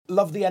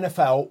Love the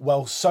NFL?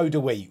 Well, so do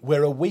we.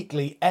 We're a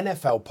weekly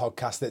NFL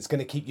podcast that's going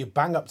to keep you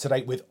bang up to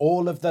date with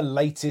all of the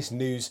latest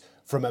news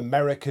from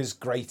America's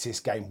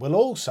greatest game. We'll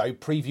also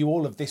preview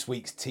all of this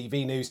week's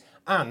TV news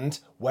and,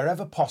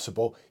 wherever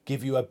possible,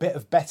 give you a bit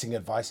of betting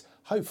advice,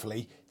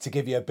 hopefully to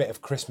give you a bit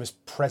of Christmas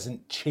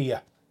present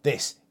cheer.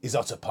 This is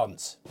Utter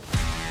Punts.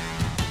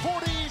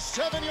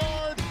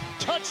 47-yard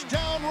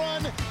touchdown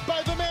run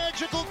by the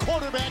magical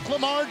quarterback,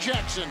 Lamar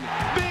Jackson.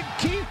 Big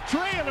Keith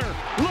Trailer,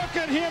 look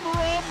at him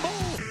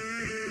rumble.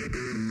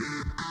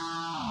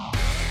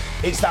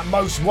 It's that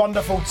most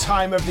wonderful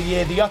time of the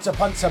year. The Utter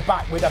Punts are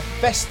back with a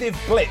festive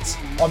blitz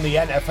on the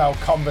NFL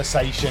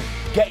conversation.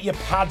 Get your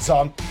pads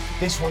on.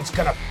 This one's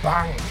going to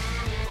bang.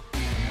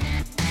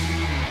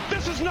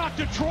 This is not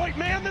Detroit,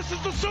 man. This is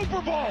the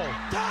Super Bowl.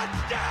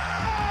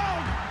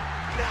 Touchdown!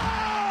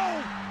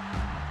 No!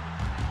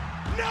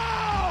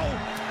 No!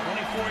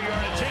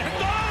 24-yard attempt.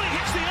 Oh, he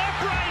hits the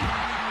upright.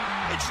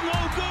 It's no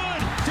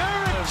good.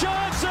 Derek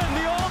Johnson,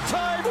 the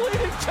all-time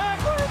leading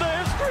tackler in the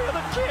history of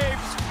the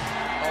Chiefs.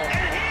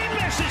 And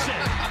he misses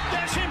it.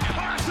 That's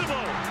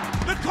impossible.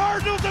 The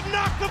Cardinals have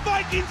knocked the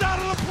Vikings out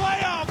of the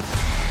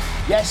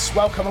playoffs. Yes,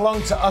 welcome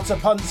along to Utter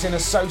Punts in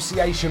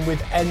association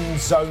with End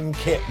Zone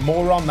Kit.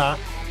 More on that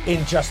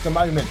in just a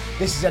moment.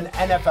 This is an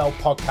NFL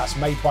podcast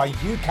made by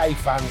UK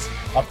fans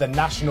of the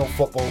National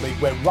Football League.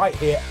 We're right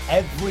here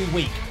every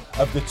week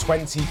of the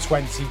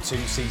 2022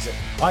 season.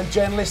 I'm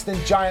journalist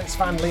and Giants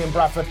fan Liam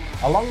Bradford.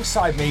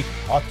 Alongside me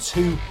are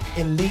two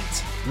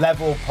elite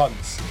level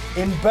punts.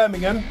 In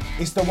Birmingham,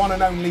 it's the one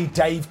and only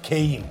Dave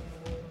Keane.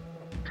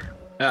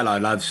 Hello,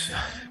 lads.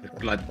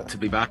 Glad to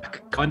be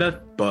back, kind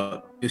of,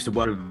 but just a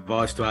word of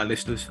advice to our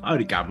listeners.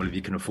 Only gamble if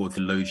you can afford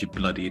to lose, you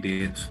bloody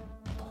idiots.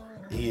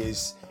 He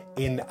is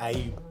in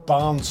a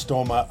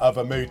barnstormer of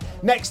a mood.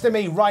 Next to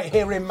me, right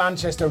here in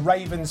Manchester,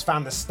 Ravens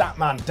fan, the stat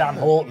man, Dan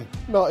Horton.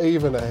 Not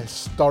even a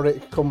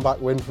historic comeback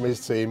win from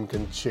his team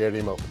can cheer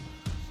him up.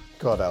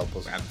 God help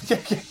us.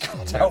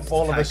 God help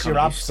all of us, you're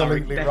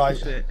absolutely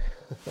right.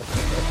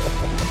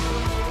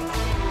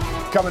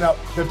 Coming up,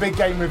 the big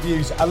game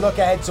reviews, a look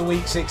ahead to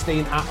week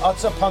 16 at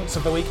Utter Punts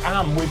of the Week,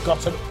 and we've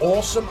got an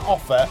awesome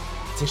offer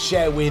to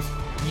share with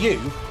you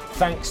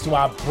thanks to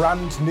our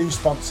brand new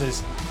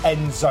sponsors,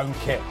 End Zone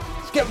Kit.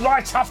 Let's get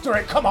right after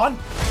it, come on!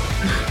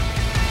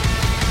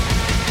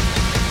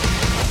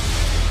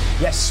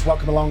 Yes,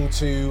 welcome along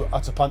to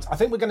Utter Punts. I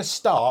think we're going to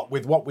start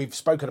with what we've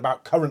spoken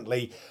about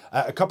currently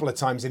a couple of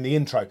times in the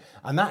intro,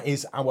 and that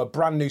is our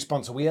brand new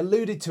sponsor. We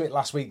alluded to it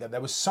last week that there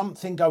was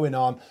something going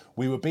on.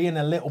 We were being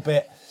a little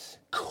bit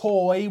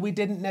coy. We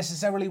didn't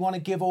necessarily want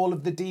to give all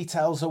of the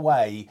details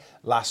away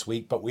last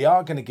week, but we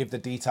are going to give the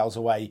details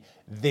away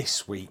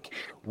this week.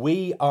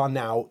 We are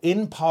now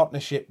in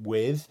partnership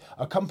with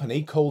a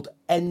company called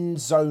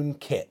End Zone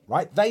Kit,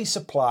 right? They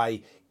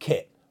supply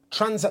kit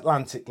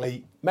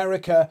transatlantically,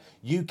 America,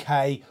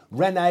 UK.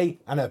 Renee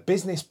and her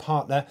business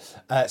partner,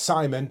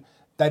 Simon,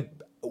 they're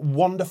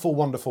wonderful,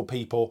 wonderful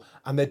people,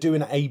 and they're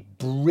doing a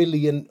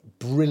brilliant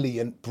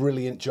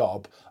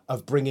job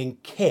of bringing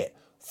kit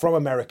from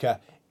America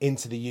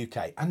into the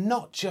UK, and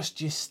not just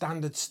your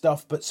standard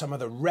stuff, but some of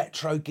the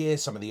retro gear,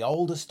 some of the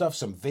older stuff,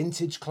 some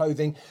vintage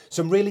clothing,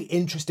 some really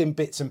interesting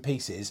bits and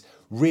pieces,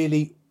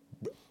 really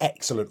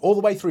excellent, all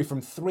the way through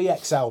from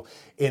 3XL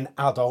in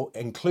adult,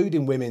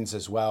 including women's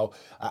as well.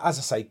 As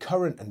I say,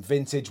 current and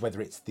vintage,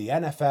 whether it's the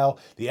NFL,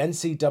 the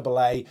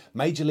NCAA,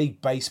 Major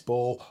League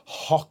Baseball,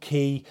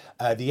 hockey,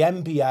 the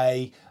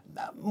NBA,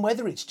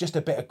 whether it's just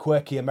a bit of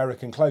quirky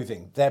American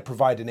clothing, they're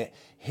providing it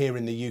here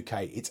in the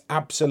UK. It's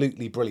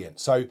absolutely brilliant.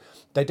 So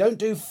they don't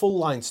do full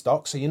line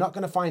stock, so you're not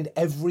going to find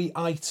every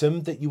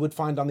item that you would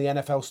find on the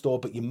NFL store,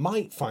 but you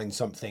might find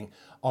something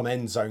on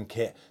End Zone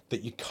Kit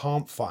that you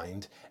can't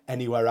find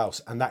anywhere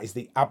else. And that is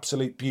the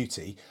absolute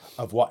beauty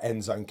of what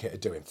End Zone Kit are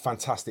doing.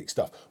 Fantastic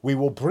stuff. We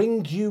will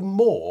bring you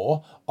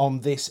more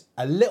on this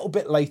a little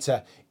bit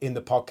later in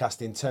the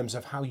podcast in terms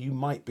of how you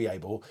might be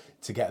able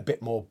to get a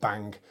bit more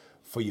bang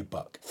for your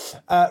buck.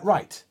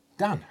 Right,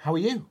 Dan, how are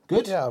you?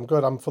 Good? Yeah, I'm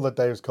good. I'm full of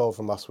Dave's call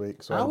from last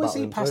week. So how has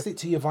he passed it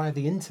to you via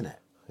the internet?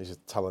 He's a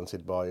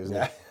talented boy,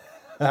 isn't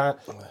he?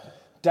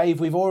 Dave,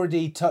 we've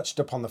already touched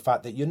upon the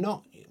fact that you're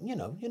not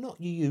your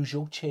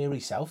usual cheery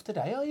self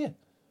today, are you?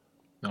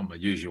 Not my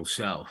usual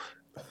self.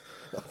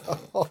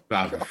 No,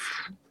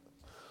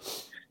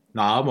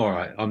 I'm all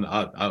right.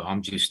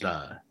 I'm just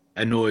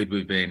annoyed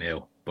with being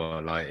ill,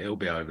 but like it'll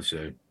be over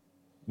soon,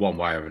 one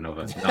way or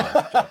another.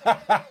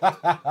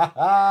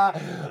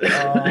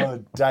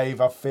 Oh,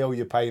 Dave, I feel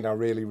your pain. I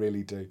really,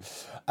 really do.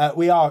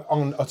 We are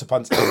on Utter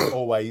Punts as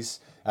always.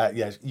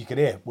 Yes, you can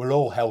hear we're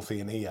all healthy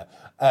in here.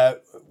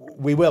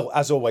 We will,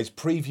 as always,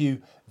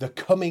 preview the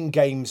coming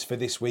games for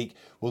this week.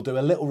 We'll do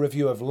a little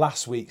review of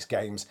last week's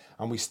games,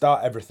 and we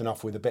start everything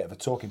off with a bit of a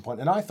talking point.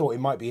 And I thought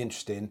it might be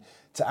interesting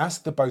to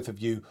ask the both of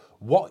you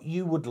what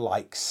you would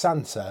like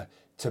Santa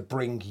to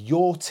bring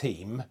your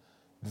team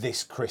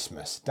this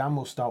Christmas. Dan,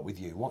 we'll start with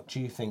you. What do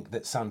you think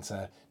that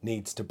Santa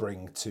needs to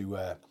bring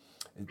to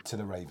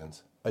the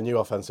Ravens? A new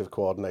offensive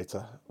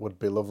coordinator would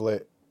be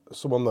lovely.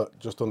 someone that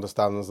just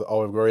understands that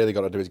all we've really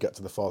got to do is get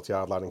to the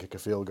 40-yard line and kick a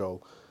field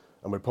goal,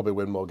 and we'd probably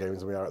win more games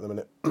than we are at the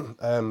minute.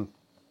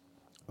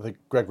 I think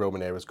Greg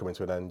Roman era is coming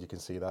to an end. You can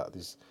see that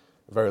there's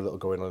very little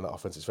going on in that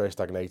offense. It's very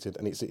stagnated,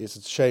 and it's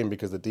a shame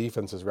because the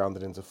defense has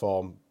rounded into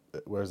form,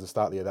 whereas the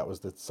start of the year that was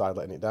the side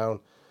letting it down.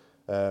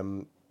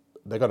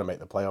 They're going to make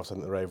the playoffs, I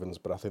think, the Ravens,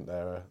 but I think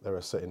they're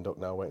a sitting duck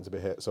now, waiting to be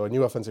hit. So a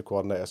new offensive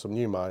coordinator, some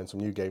new minds,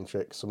 some new game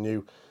tricks, some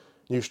new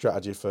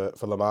strategy for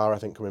Lamar, I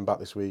think, coming back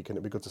this week, and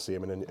it'd be good to see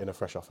him in a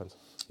fresh offense.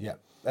 Yeah.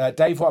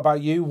 Dave, what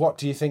about you? What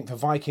do you think the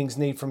Vikings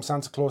need from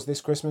Santa Claus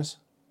this Christmas?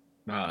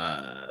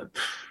 Mate,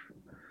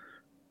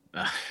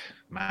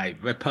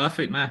 we're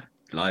perfect, man.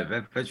 Like,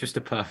 they're just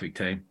a perfect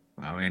team.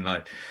 I mean,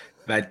 like,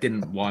 they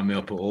didn't wind me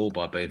up at all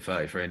by being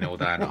 33-0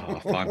 down at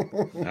half time.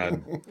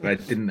 They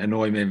didn't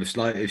annoy me in the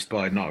slightest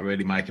by not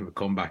really making a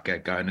comeback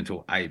going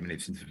until 8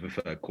 minutes into the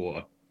third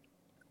quarter.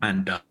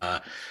 And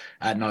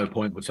at no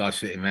point was I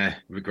sitting there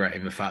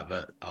regretting the fact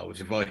that I was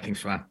a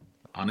Vikings fan,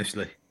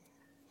 honestly.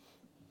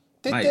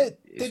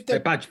 They're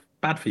bad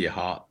for your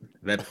heart.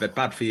 They're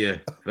bad for you.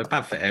 They're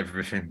bad for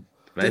everything.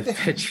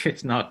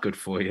 It's not good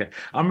for you.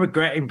 I'm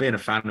regretting being a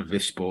fan of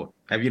this sport.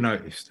 Have you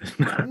noticed?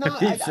 No,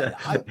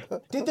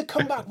 did the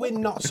comeback win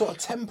not sort of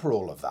temper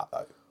all of that,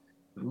 though?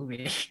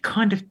 It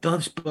kind of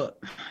does, but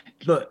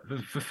look,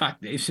 the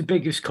fact that it's the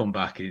biggest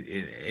comeback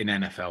in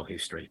NFL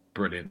history.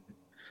 Brilliant.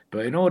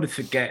 But in order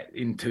to get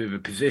into the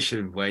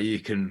position where you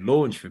can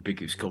launch the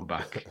biggest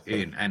comeback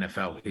in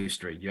NFL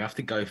history, you have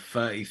to go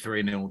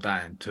 33-0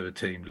 down to a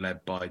team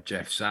led by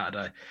Jeff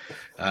Saturday.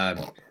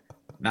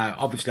 Now,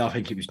 obviously, I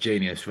think it was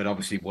genius. It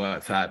obviously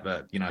worked out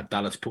that,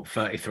 Dallas put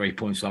 33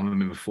 points on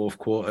them in the fourth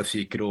quarter, so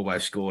you could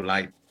always score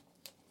late.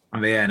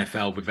 And the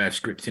NFL, with their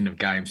scripting of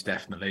games,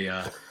 definitely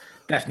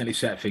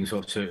set things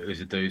up to it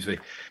as a doozy.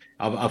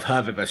 I've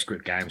heard of their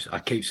script games. I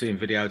keep seeing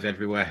videos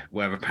everywhere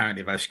where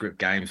apparently they script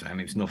games and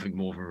it's nothing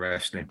more than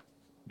wrestling.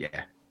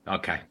 Yeah,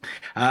 okay.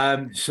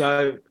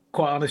 So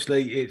quite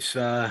honestly, it's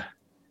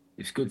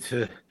good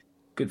to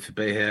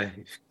be here.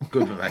 It's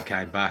good that they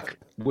came back.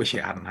 Wish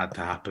it hadn't had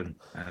to happen.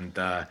 And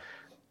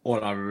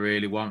all I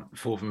really want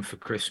for them for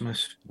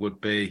Christmas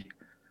would be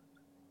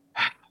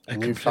a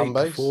complete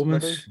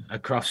performance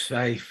across,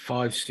 say,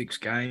 5-6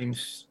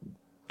 games.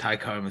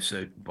 Take home a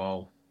Super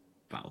Bowl.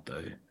 That'll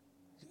do.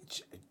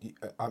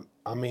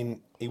 I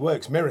mean, he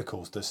works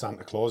miracles, does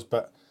Santa Claus,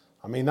 but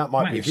I mean, that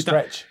might be a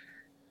stretch.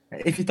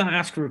 If you don't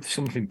ask for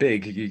something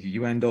big,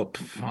 you end up,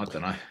 I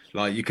don't know,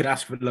 like you could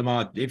ask for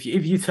Lamar. If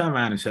you turn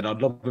around and said,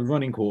 I'd love a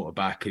running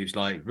quarterback who's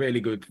like really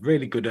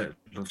good at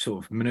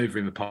sort of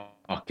manoeuvring the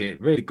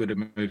pocket, really good at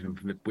moving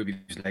with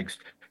his legs,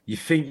 you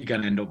think you're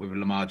going to end up with a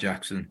Lamar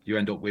Jackson. You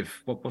end up with,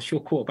 what's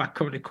your quarterback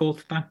currently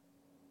called, Dan?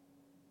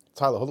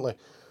 Tyler Huntley.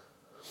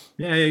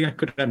 Yeah,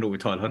 could end up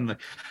with Tyler Huntley.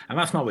 And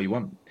that's not what you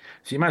want.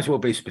 So you might as well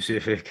be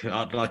specific.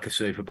 I'd like a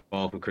Super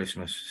Bowl for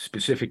Christmas.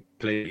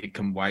 Specifically, it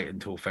can wait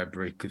until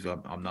February because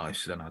I'm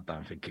nice and I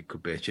don't think it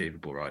could be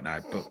achievable right now.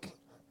 But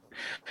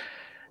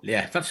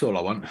yeah, that's all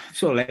I want.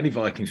 That's all any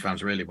Vikings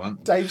fans really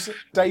want.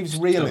 Dave's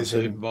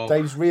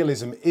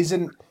realism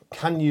isn't,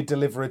 can you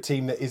deliver a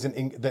team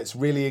that that's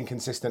really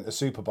inconsistent a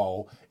Super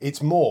Bowl?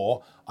 It's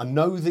more, I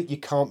know that you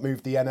can't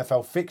move the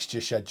NFL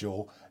fixture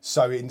schedule,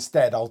 so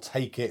instead I'll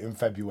take it in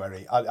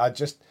February.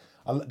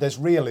 There's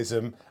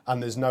realism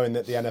and there's knowing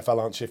that the NFL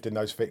aren't shifting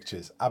those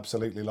fixtures.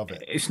 Absolutely love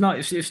it. It's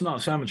not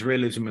so much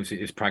realism as it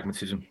is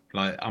pragmatism.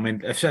 Like, I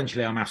mean,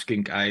 essentially I'm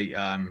asking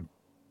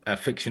a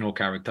fictional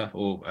character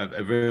or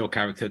a real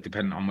character,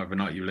 depending on whether or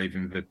not you believe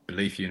in the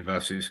belief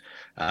universes,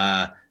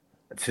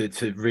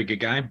 to rig a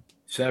game,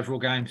 several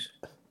games.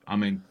 I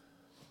mean,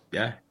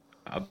 yeah,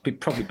 I'd be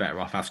probably better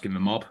off asking the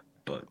mob,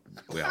 but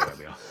we are where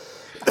we are.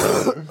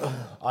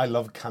 I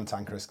love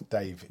cantankerous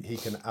Dave. He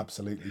can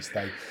absolutely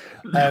stay.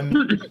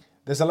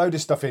 There's a load of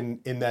stuff in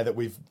there that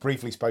we've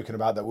briefly spoken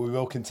about that we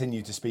will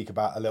continue to speak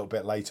about a little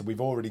bit later. We've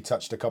already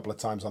touched a couple of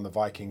times on the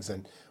Vikings,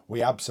 and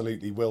we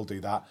absolutely will do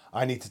that.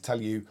 I need to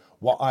tell you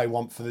what I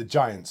want for the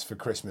Giants for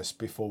Christmas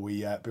before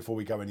we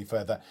go any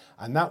further,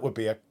 and that would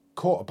be a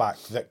quarterback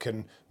that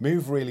can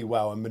move really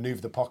well and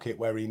manoeuvre the pocket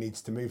where he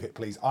needs to move it,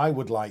 please. I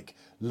would like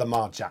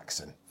Lamar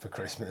Jackson for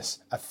Christmas,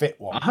 a fit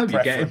one, I hope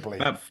preferably.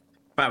 You get him.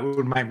 That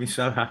would make me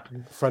so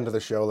happy. Friend of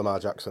the show, Lamar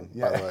Jackson.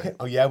 Yeah. By the way.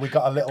 Oh yeah, we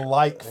got a little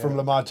like from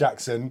Lamar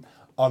Jackson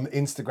on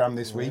Instagram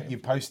this week. You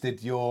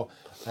posted your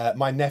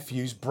my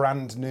nephew's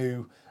brand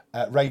new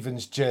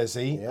Ravens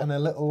jersey and a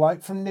little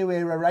like from New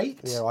Era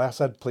 8. Yeah, well, I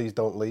said please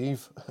don't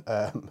leave.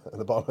 At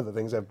the bottom of the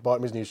things, I bought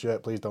him his new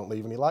shirt. Please don't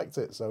leave, and he liked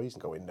it, so he's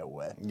going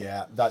nowhere.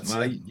 Yeah, that's.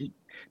 Well,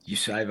 you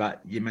say that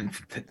you meant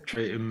to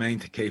treat him mean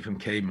to keep him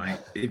keen, mate.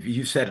 If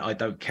you said I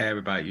don't care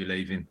about you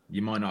leaving,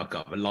 you might not have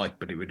got the like,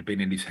 but it would have been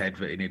in his head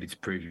that he needed to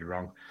prove you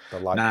wrong. The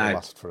like will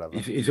last forever.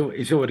 He's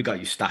already got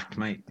you stacked,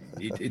 mate.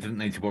 He doesn't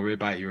need to worry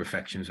about your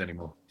affections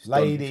anymore.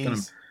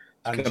 Ladies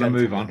and gentlemen,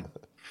 move on.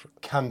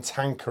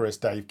 Cantankerous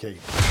Dave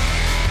Keith.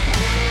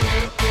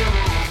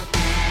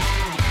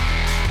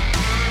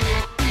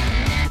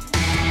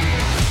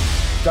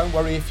 Don't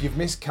worry if you've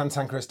missed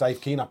Cantankerous Dave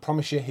Keane. I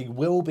promise you he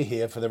will be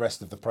here for the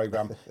rest of the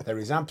programme. There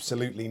is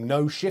absolutely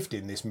no shift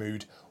in this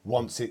mood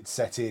once it's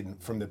set in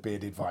from the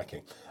Bearded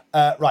Viking.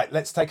 Right,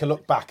 let's take a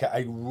look back at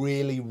a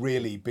really,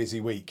 really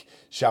busy week,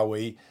 shall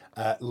we?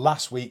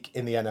 Last week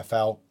in the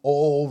NFL,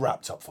 all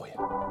wrapped up for you.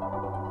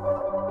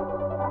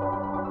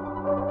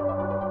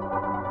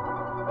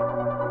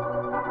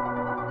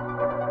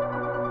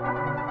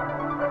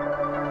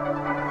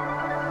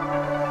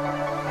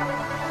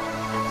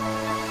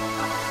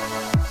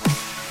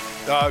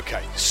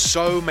 Okay,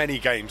 so many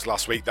games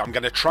last week that I'm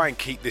going to try and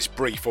keep this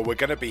brief, or we're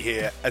going to be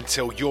here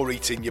until you're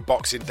eating your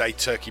Boxing Day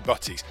turkey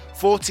butties.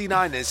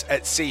 49ers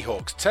at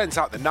Seahawks. Turns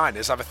out the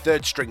Niners have a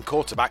third-string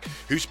quarterback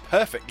who's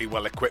perfectly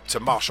well equipped to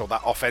marshal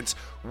that offense.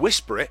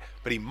 Whisper it,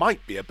 but he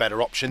might be a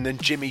better option than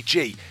Jimmy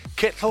G.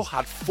 Kittle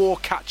had 4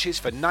 catches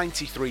for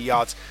 93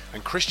 yards,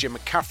 and Christian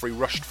McCaffrey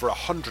rushed for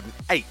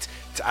 108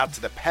 to add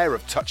to the pair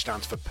of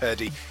touchdowns for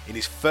Purdy in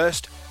his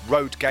first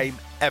road game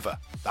ever.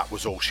 That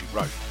was all she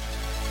wrote.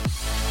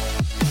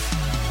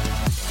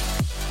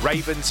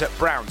 Ravens at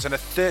Browns, and a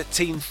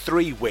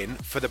 13-3 win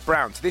for the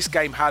Browns. This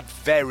game had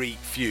very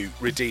few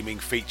redeeming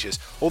features,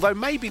 although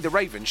maybe the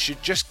Ravens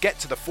should just get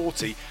to the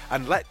 40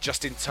 and let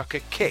Justin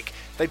Tucker kick.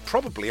 They'd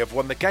probably have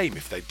won the game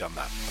if they'd done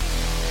that.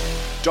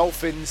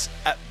 Dolphins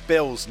at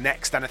Bills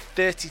next, and a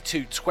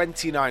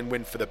 32-29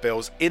 win for the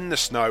Bills in the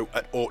snow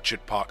at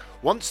Orchard Park.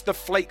 Once the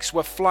flakes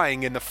were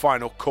flying in the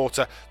final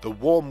quarter, the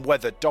warm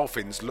weather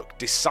Dolphins looked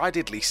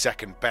decidedly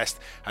second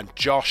best, and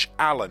Josh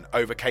Allen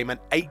overcame an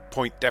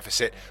 8-point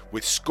deficit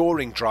with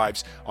scoring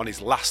drives on his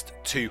last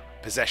 2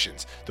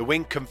 possessions. The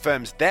win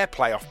confirms their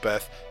playoff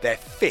berth, their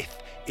 5th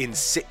in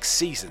 6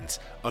 seasons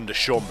under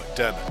Sean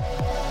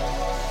McDermott.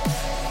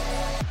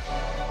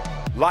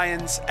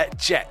 Lions at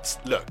Jets.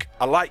 Look,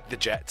 I like the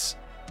Jets,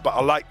 but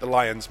I like the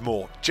Lions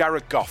more.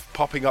 Jared Goff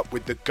popping up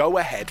with the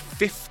go-ahead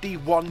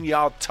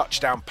 51-yard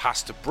touchdown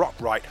pass to Brock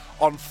Wright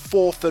on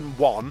 4th and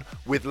 1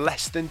 with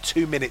less than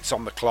 2 minutes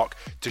on the clock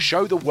to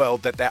show the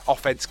world that their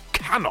offense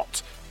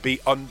cannot be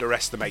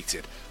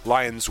underestimated.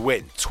 Lions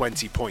win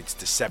 20 points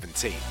to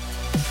 17.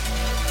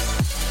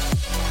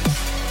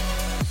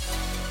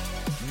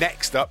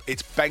 Next up,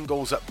 it's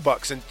Bengals at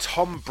Bucks, and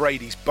Tom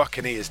Brady's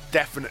Buccaneers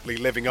definitely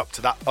living up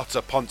to that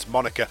utter punt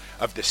moniker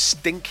of the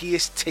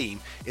stinkiest team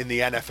in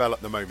the NFL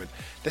at the moment.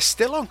 They're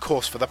still on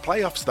course for the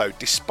playoffs though,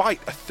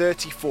 despite a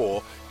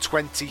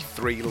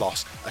 34-23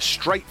 loss. A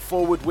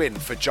straightforward win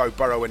for Joe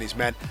Burrow and his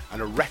men,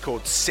 and a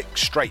record 6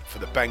 straight for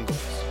the Bengals.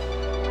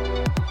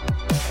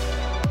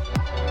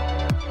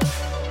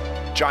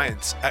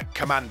 Giants at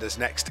Commanders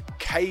next.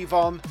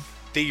 Kayvon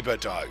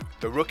Thibodeau,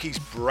 the rookie's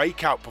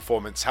breakout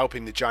performance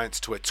helping the Giants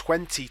to a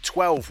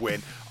 20-12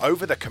 win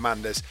over the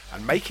Commanders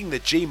and making the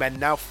G-men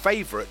now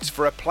favourites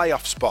for a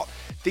playoff spot.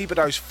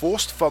 Thibodeau's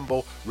forced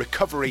fumble,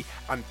 recovery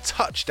and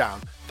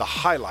touchdown, the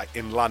highlight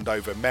in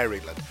Landover,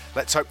 Maryland.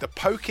 Let's hope the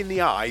poke in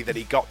the eye that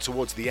he got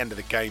towards the end of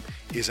the game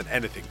isn't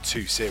anything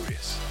too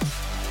serious.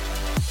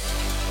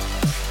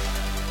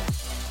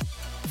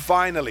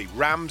 Finally,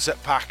 Rams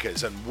at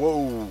Packers, and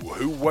whoa,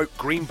 who woke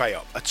Green Bay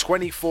up? A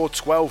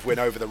 24-12 win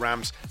over the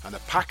Rams, and the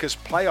Packers'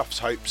 playoffs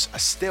hopes are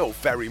still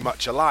very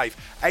much alive.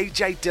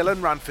 A.J.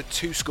 Dillon ran for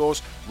 2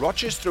 scores,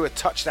 Rodgers threw a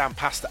touchdown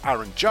pass to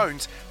Aaron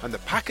Jones, and the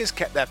Packers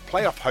kept their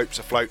playoff hopes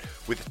afloat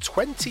with a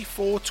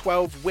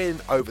 24-12 win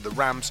over the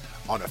Rams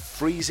on a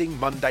freezing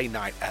Monday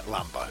night at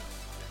Lambeau.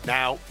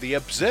 Now, the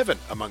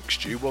observant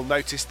amongst you will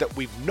notice that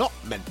we've not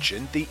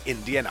mentioned the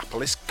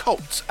Indianapolis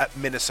Colts at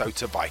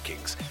Minnesota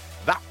Vikings.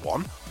 That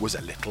one was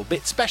a little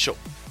bit special,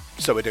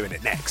 so we're doing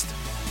it next.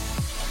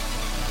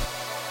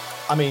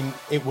 I mean,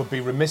 it would be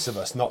remiss of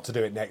us not to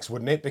do it next,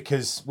 wouldn't it?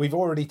 Because we've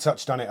already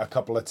touched on it a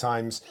couple of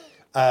times.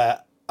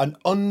 An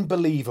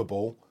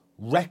unbelievable,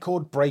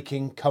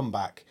 record-breaking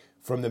comeback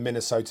from the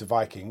Minnesota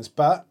Vikings.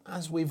 But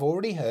as we've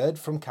already heard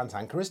from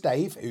Cantankerous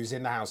Dave, who's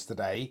in the house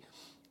today,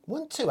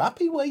 weren't too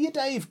happy, were you,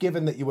 Dave,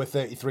 given that you were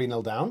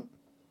 33-0 down?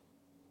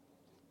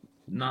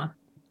 No,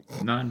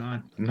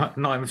 not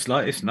even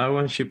slightest. No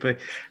one should be.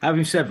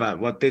 Having said that,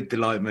 what did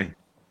delight me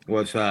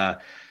was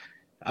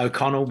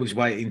O'Connell was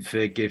waiting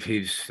to give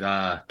his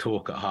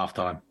talk at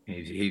halftime.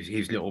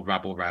 His little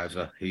rabble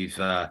rouser. He's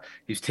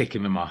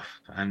ticking them off.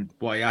 And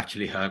what he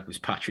actually heard was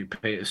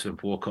Patrick Peterson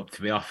walk up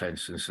to the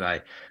offense and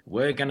say,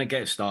 "We're going to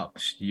get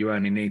stops. You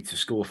only need to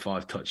score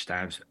 5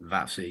 touchdowns.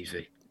 That's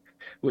easy."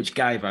 Which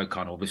gave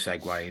O'Connell the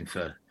segue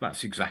into,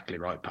 "That's exactly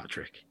right,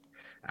 Patrick."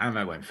 And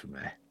they went from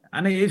there.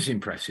 And it is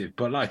impressive,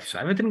 but like I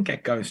say, they didn't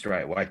get going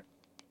straight away.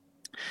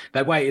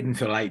 They waited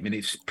until 8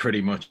 minutes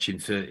pretty much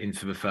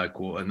into the third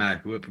quarter.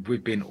 Now,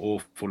 we've been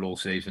awful all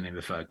season in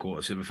the third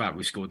quarter, so the fact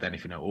we scored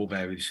anything at all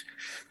there is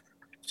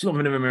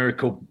something of a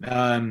miracle.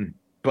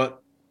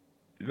 But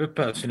the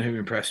person who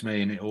impressed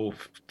me in it all,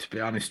 to be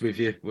honest with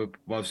you,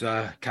 was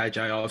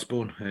KJ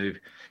Osborne, who,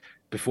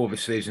 before the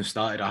season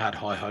started, I had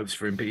high hopes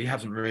for him, but he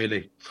hasn't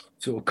really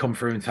sort of come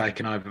through and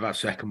taken over that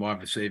second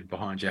wide receiver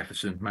behind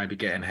Jefferson, maybe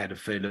getting ahead of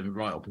Thielen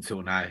right up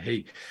until now.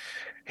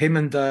 Him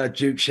and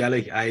Duke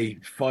Shelley, a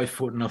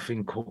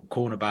 5'0"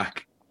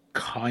 cornerback,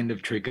 kind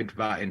of triggered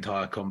that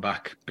entire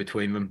comeback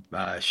between them.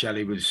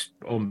 Shelley was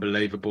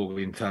unbelievable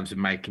in terms of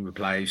making the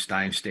plays,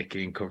 staying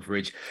sticky in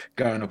coverage,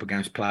 going up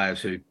against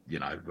players who,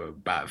 were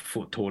about a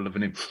foot taller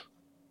than him.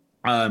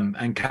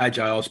 And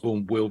KJ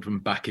Osborne wheeled them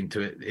back into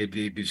it.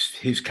 It was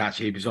his catch.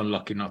 He was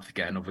unlucky not to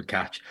get another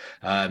catch.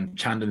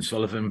 Chandon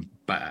Sullivan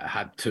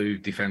had 2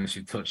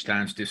 defensive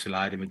touchdowns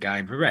disallowed in the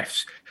game. The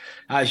refs,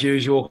 as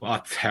usual,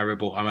 are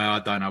terrible. I mean, I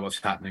don't know what's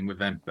happening with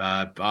them.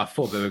 But I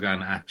thought they were going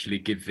to actually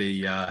give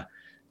the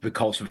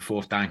Colts a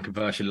 4th down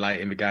conversion late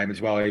in the game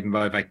as well, even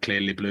though they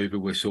clearly blew the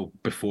whistle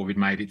before we'd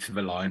made it to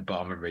the line. But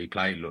on the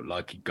replay, it looked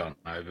like he'd gone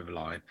over the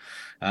line.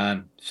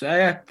 So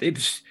yeah, it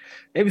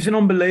was an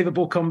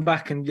unbelievable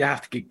comeback, and you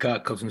have to give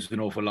Kirk Cousins an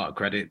awful lot of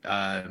credit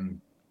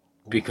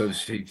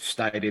because he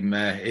stayed in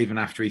there even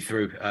after he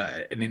threw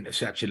an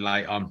interception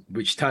late on,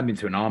 which turned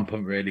into an arm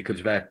punt really,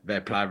 because their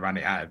player ran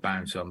it out of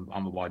bounds on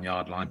the 1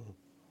 yard line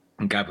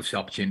and gave us the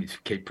opportunity to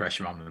keep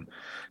pressure on them.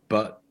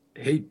 But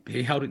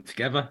he held it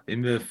together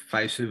in the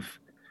face of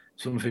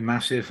something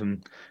massive.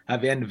 And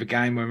at the end of the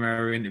game, when we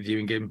were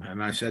interviewing him,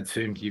 and I said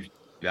to him,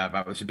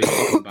 that was a big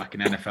comeback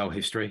in NFL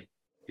history.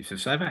 He said,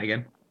 say that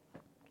again.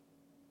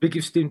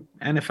 Biggest in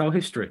NFL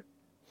history.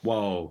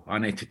 Whoa, I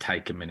need to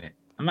take a minute.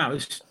 And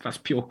that's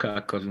pure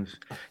Kirk Cousins.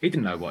 He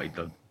didn't know what he'd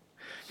done.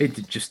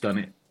 He'd just done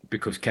it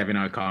because Kevin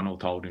O'Connell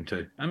told him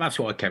to. And that's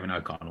why Kevin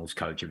O'Connell's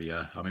coach of the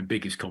year. I mean,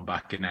 biggest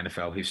comeback in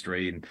NFL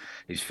history in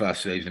his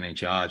first season in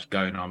charge,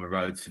 going on the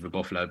road to the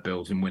Buffalo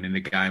Bills and winning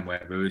the game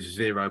where there was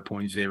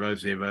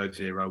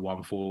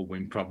 0.00014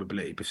 win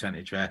probability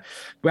percentage there.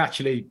 We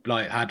actually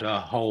had a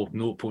whole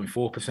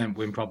 0.4%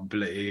 win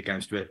probability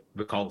against the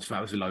Colts.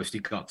 That was the lowest he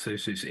got to,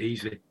 so it's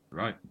easy,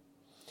 right?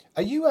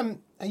 Are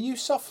you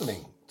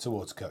softening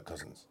towards Kirk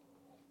Cousins?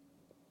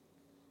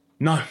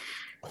 No.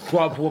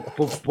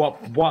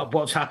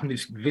 What's happened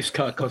is this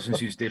Kirk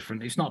Cousins is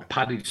different. It's not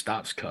padded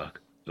stats,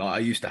 Kirk. I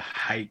used to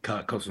hate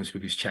Kirk Cousins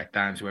with his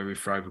checkdowns where he'd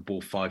throw the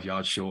ball 5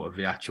 yards short of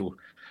the actual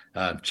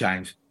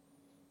chains,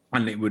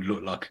 and it would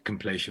look like a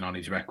completion on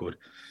his record.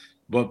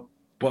 But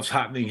what's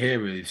happening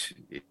here is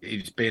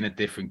he's being a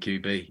different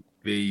QB.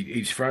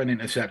 He's throwing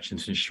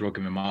interceptions and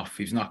shrugging them off.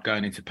 He's not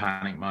going into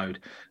panic mode.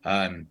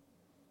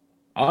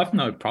 I've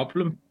no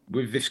problem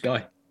with this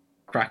guy.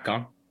 Crack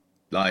on.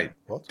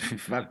 What?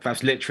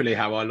 That's literally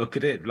how I look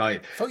at it.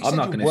 I'm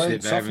not going to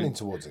sit there softening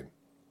towards him.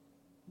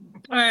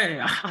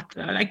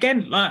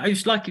 Again,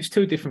 it's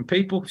 2 different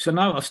people. So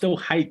no, I still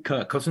hate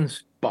Kirk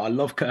Cousins, but I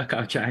love Kirk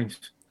O'Chains.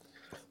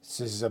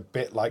 This is a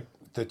bit like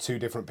the 2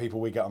 different people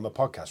we get on the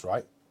podcast,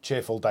 right?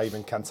 Cheerful Dave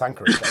and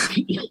Cantankerous.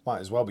 Might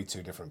as well be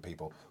 2 different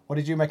people. What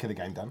did you make of the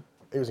game, Dan?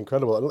 It was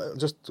incredible. And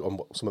just on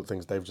some of the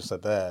things Dave just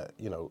said there,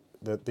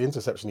 the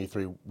interception he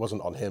threw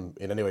wasn't on him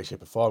in any way,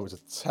 shape, or form. It was a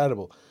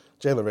terrible.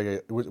 Jalen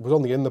Reagor was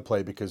only in the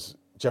play because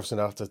Jefferson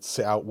had to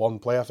sit out one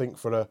play, I think,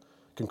 for a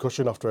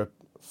concussion after a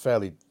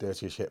fairly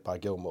dirty-ish hit by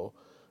Gilmore.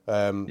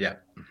 Yeah.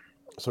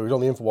 So he was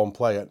only in for one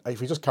play. And if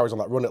he just carries on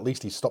that run, at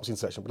least he stops the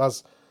interception.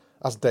 But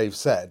as Dave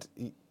said,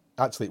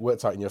 actually it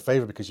worked out in your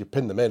favour because you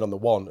pinned them in on the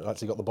 1 and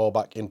actually got the ball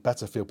back in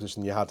better field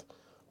position than you had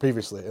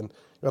previously. And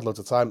you had loads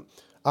of time.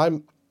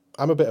 I'm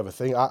a bit of a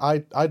thing.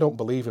 I don't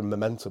believe in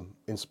momentum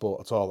in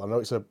sport at all. I know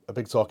it's a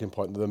big talking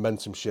point. The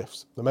momentum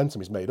shifts.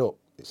 Momentum is made up.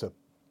 It's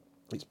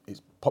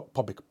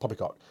poppycock.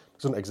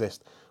 It doesn't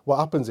exist. What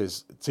happens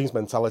is teams'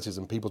 mentalities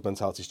and people's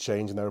mentalities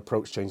change and their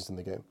approach changes in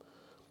the game.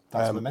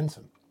 That's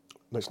momentum.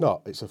 No, it's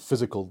not. It's a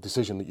physical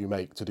decision that you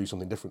make to do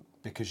something different.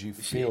 Because you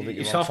feel that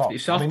you're it's on top.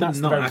 It's often that's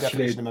the not very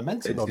actually definition of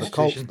momentum. No, the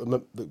Colts,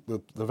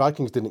 the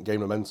Vikings didn't gain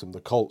momentum. The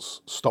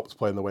Colts stopped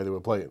playing the way they were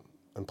playing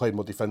and played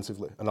more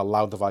defensively and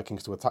allowed the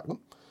Vikings to attack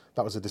them.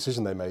 That was a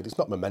decision they made. It's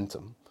not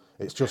momentum.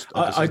 It's just.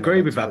 I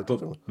agree with that,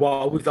 but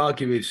what I would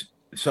argue is,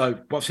 so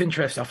what's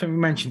interesting, I think we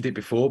mentioned it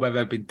before, where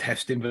they've been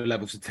testing the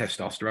levels of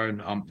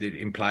testosterone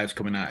in players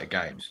coming out of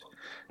games.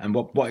 And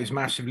what is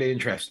massively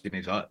interesting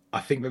is I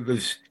think that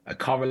there's a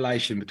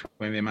correlation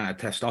between the amount of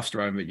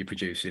testosterone that you're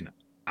producing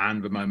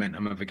and the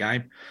momentum of the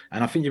game.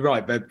 And I think you're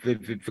right.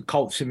 The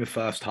Colts in the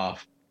first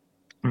half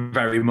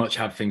very much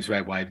had things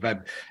their way.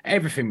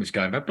 Everything was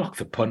going. They blocked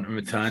the punt and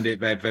returned it.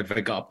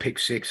 They got a pick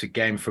 6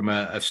 again from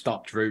a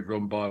stopped route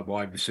run by a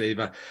wide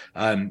receiver.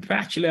 They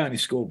actually only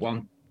scored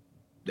 1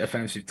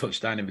 offensive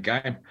touchdown in the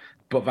game,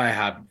 but they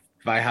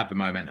have the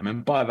momentum.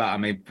 And by that, I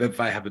mean,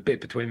 they have a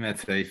bit between their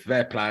teeth.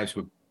 Their players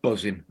were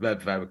buzzing. They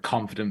were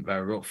confident. They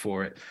were up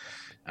for it.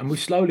 And we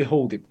slowly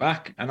hauled it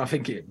back. And I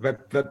think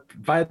they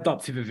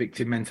adopted the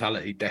victim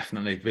mentality,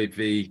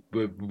 definitely.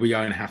 We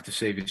only have to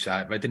see this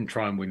out. They didn't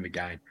try and win the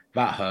game.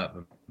 That hurt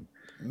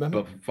them.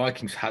 But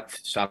Vikings had to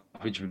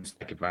savage and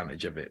take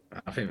advantage of it.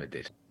 I think they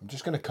did. I'm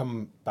just going to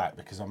come back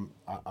because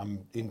I'm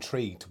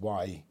intrigued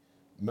why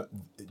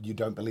you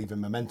don't believe in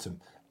momentum.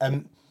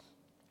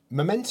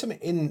 Momentum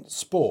in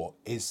sport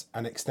is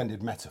an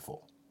extended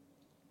metaphor.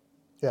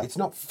 Yeah, it's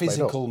not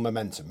physical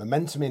momentum.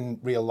 Momentum in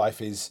real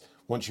life is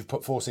once you've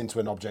put force into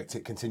an object,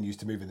 it continues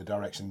to move in the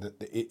direction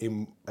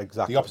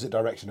the opposite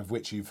direction of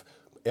which you've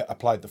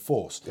applied the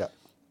force. Yeah.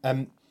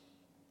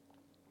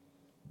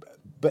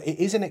 But it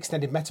is an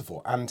extended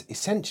metaphor. And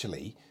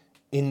essentially,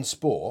 in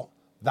sport,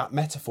 that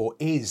metaphor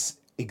is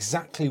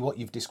exactly what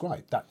you've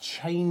described. That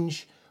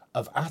change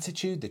of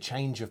attitude, the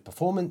change of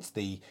performance,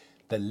 the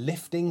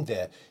lifting,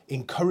 the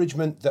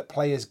encouragement that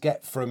players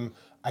get from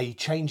a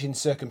change in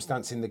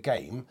circumstance in the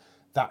game,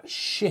 that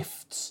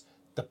shifts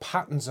the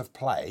patterns of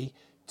play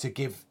to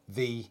give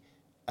the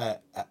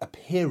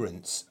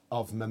appearance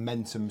of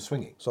momentum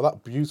swinging. So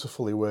that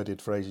beautifully worded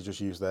phrase you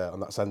just used there on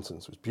that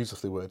sentence was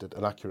beautifully worded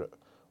and accurate.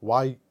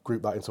 Why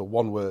group that into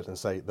one word and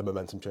say the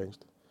momentum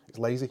changed? It's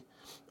lazy,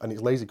 and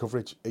it's lazy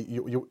coverage.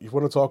 You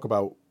want to talk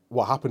about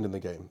what happened in the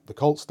game. The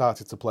Colts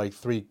started to play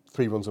three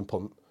runs and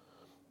punt,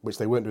 which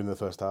they weren't doing in the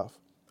first half,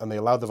 and they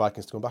allowed the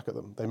Vikings to come back at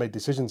them. They made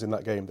decisions in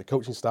that game. The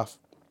coaching staff,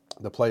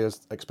 the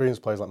players,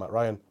 experienced players like Matt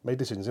Ryan, made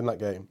decisions in that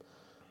game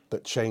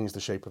that changed the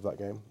shape of that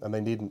game, and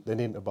they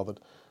needn't have bothered.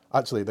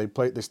 Actually,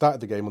 they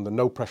started the game under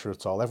no pressure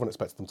at all. Everyone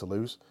expected them to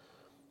lose.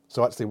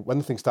 So actually, when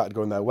the things started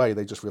going their way,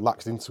 they just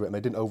relaxed into it and they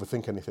didn't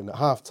overthink anything. At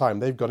half time,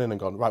 they've gone in and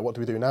gone, right, what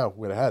do we do now?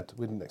 We're ahead.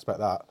 We didn't expect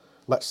that.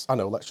 Let's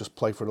just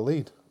play for the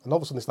lead. And all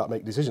of a sudden, they start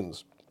making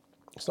decisions.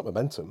 It's not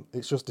momentum.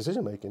 It's just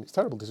decision making. It's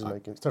terrible decision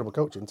making. It's terrible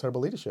coaching. Terrible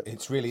leadership.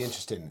 It's really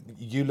interesting.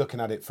 You looking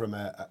at it from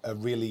a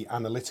really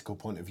analytical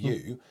point of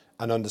view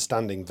and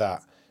understanding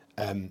that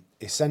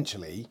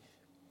essentially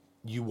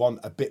you want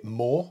a bit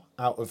more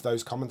out of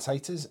those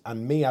commentators.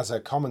 And me as a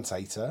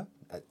commentator,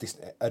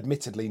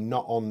 admittedly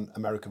not on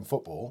American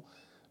football,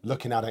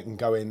 looking at it and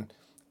going,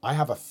 I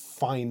have a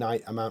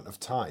finite amount of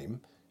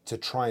time to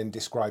try and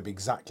describe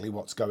exactly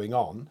what's going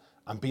on,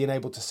 and being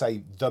able to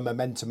say the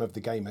momentum of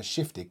the game has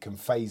shifted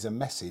conveys a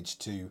message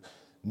to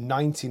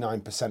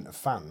 99% of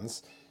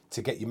fans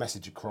to get your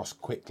message across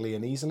quickly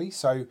and easily.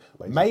 So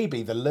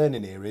maybe the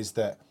learning here is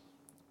that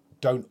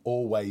don't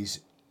always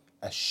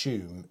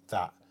assume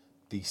that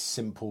the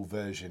simple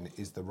version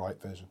is the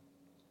right version.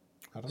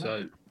 I don't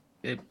know.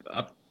 So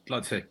I'd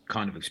like to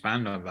kind of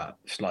expand on that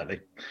slightly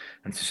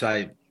and to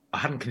say, I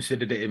hadn't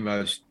considered it in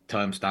those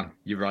terms, Dan.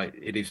 You're right,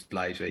 it is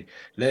lazy.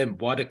 Liam,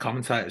 why do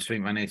commentators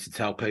think they need to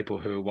tell people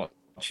who are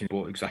watching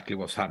exactly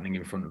what's happening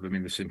in front of them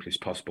in the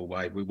simplest possible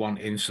way? We want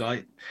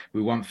insight.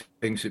 We want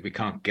things that we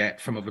can't get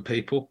from other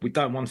people. We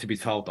don't want to be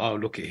told, oh,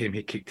 look at him,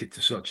 he kicked it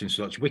to such and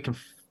such. We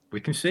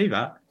can see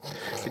that.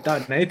 We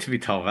don't need to be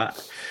told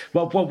that.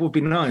 Well, what would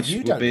be nice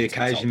would be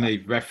occasionally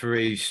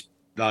referees,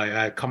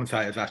 like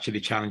commentators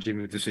actually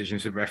challenging the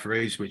decisions of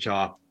referees, which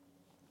are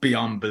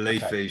beyond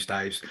belief these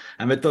days.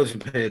 And there does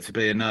appear to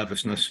be a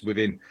nervousness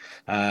within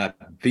the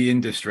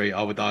industry,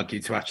 I would argue,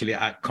 to actually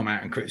come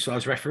out and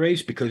criticise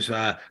referees, because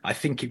I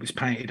think it was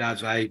painted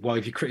as well,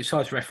 if you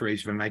criticise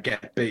referees, then they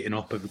get beaten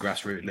up at the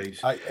grassroots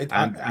leagues.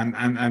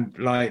 And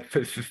like,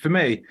 for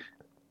me,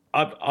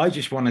 I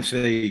just want to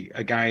see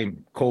a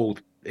game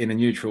called in a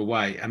neutral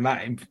way, and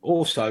that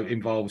also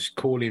involves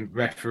calling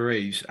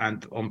referees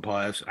and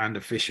umpires and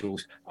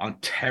officials on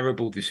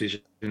terrible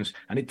decisions,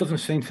 and it doesn't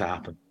seem to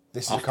happen.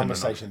 This is a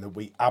conversation that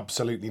we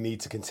absolutely need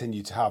to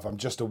continue to have. I'm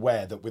just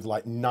aware that with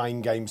like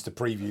 9 games to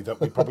preview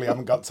that we probably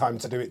haven't got time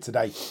to do it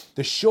today.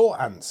 The short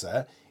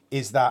answer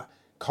is that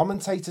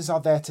commentators are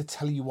there to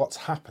tell you what's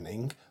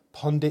happening.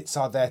 Pundits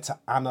are there to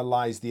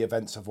analyse the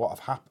events of what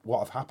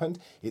have happened.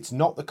 It's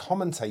not the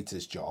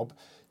commentator's job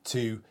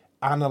to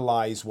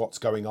analyse what's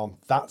going on.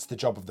 That's the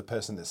job of the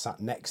person that's sat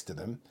next to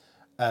them.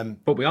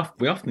 But we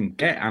often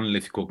get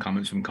analytical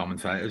comments from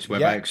commentators where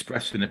they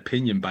express an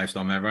opinion based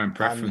on their own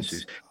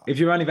preferences. If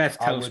you're only there to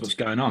tell us what's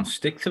going on,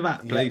 stick to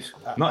that, please.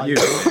 Not you.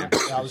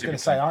 I was going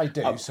to say I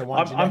do. So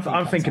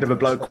I'm thinking of a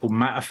bloke called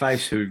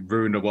Matterface who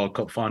ruined a World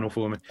Cup final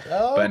for me.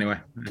 Oh, but anyway.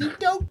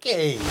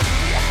 Okey-dokey.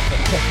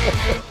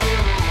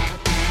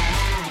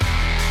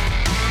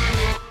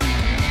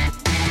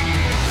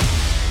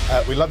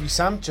 We love you,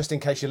 Sam. Just in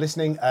case you're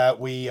listening,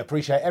 we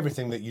appreciate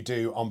everything that you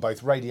do on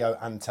both radio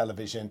and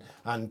television.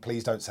 And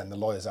please don't send the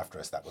lawyers after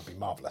us. That would be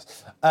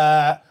marvellous.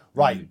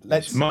 Right,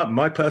 let's...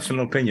 My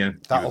personal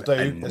opinion. That'll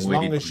do. As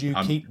long as you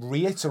keep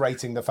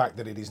reiterating the fact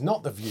that it is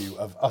not the view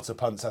of Utter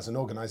Punts as an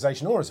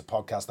organisation or as a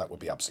podcast, that would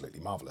be absolutely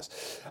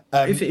marvellous.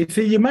 If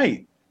you're your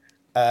mate,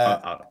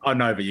 I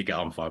know that you get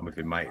on fine with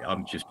him, mate.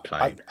 I'm just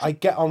playing. I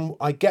get on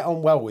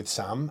well with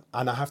Sam,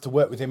 and I have to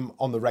work with him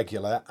on the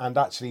regular, and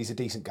actually he's a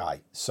decent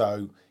guy.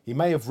 So he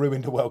may have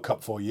ruined a World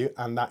Cup for you,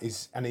 and that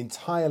is an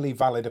entirely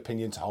valid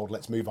opinion to hold.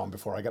 Let's move on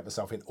before I get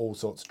myself in all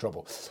sorts of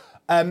trouble.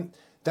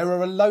 There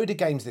are a load of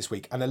games this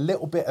week, and a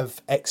little bit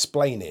of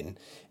explaining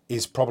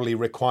is probably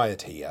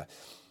required here.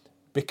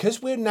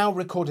 Because we're now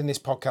recording this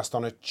podcast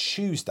on a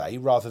Tuesday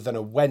rather than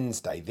a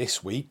Wednesday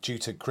this week due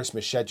to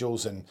Christmas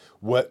schedules and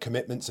work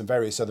commitments and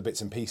various other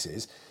bits and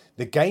pieces,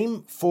 the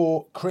game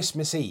for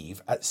Christmas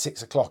Eve at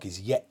 6 o'clock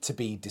is yet to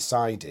be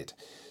decided.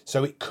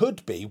 So it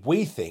could be,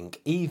 we think,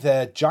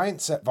 either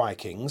Giants at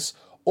Vikings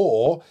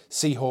or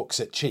Seahawks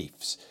at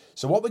Chiefs.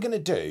 So what we're going to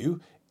do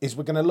is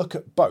we're going to look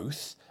at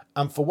both,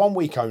 and for 1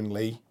 week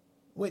only,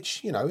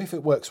 which, you know, if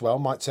it works well,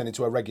 might turn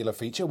into a regular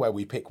feature where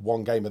we pick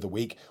one game of the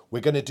week. We're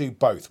going to do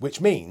both, which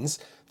means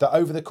that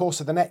over the course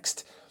of the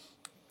next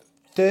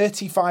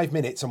 35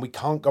 minutes, and we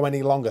can't go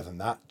any longer than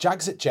that.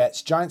 Jags at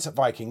Jets, Giants at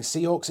Vikings,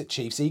 Seahawks at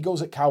Chiefs,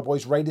 Eagles at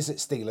Cowboys, Raiders at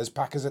Steelers,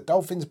 Packers at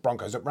Dolphins,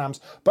 Broncos at Rams,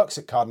 Bucks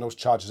at Cardinals,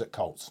 Chargers at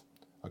Colts.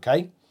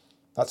 Okay?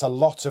 That's a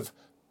lot of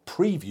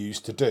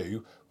previews to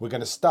do. We're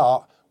going to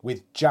start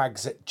with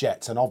Jags at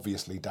Jets, and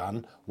obviously,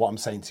 Dan, what I'm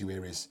saying to you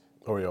here is,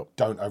 hurry up.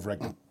 Don't overegg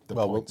the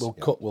points.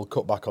 We'll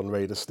cut back on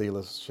Raiders,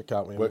 Steelers,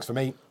 can't we? Works for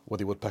me.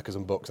 Woody Woodpeckers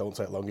and Bucks. That won't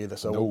take long either,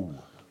 so No.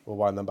 we'll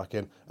wind them back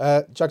in.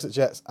 Jags at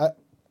Jets. I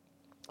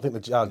think the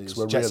Jags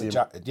were Jags really...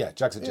 at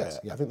Jags at Jets.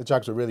 I think the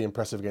Jags were really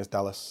impressive against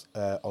Dallas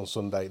on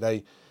Sunday.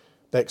 They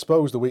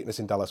exposed the weakness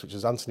in Dallas, which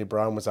is Anthony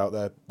Brown was out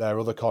there, their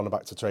other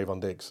cornerback to Trayvon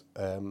Diggs,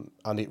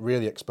 and it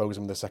really exposed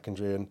him in the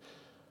secondary. And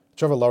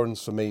Trevor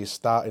Lawrence, for me, is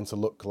starting to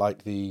look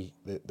like the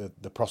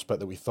prospect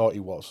that we thought he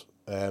was.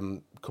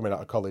 Coming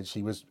out of college,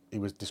 he was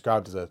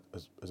described as a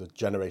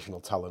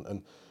generational talent,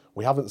 and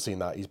we haven't seen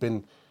that. He's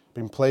been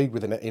plagued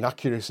with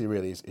inaccuracy.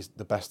 Really, is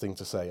the best thing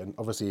to say. And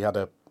obviously, he had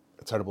a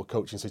terrible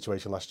coaching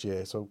situation last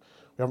year, so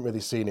we haven't really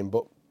seen him.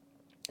 But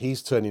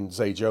he's turning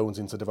Zay Jones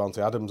into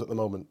Devontae Adams at the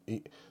moment.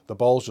 The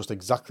ball's just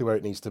exactly where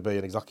it needs to be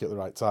and exactly at the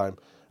right time.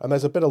 And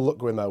there's a bit of luck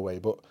going their way.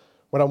 But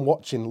when I'm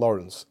watching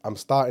Lawrence, I'm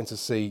starting to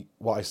see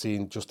what I see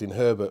in Justin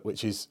Herbert,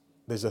 which is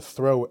there's a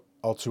throw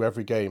or two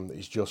every game that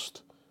is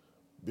just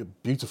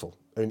beautiful.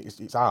 I mean,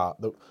 it's art.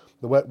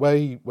 The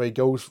way he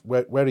goes,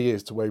 where he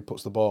is to where he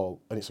puts the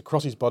ball, and it's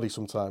across his body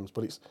sometimes,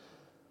 but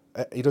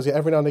he does it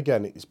every now and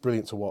again. It's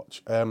brilliant to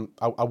watch.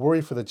 I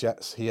worry for the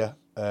Jets here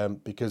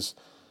because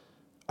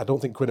I don't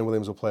think Quinnen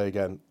Williams will play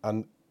again.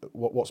 And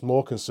what's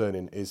more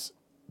concerning is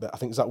that I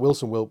think Zach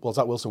Wilson will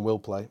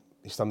play.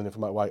 He's standing in for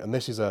Mike White, and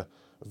this is a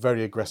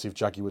very aggressive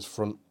Jaguars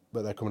front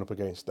that they're coming up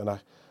against, and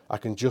I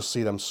can just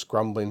see them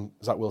scrambling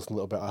Zach Wilson a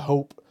little bit.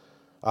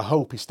 I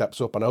hope he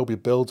steps up, and I hope he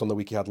builds on the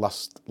week he had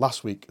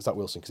last week, Zach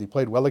Wilson, because he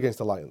played well against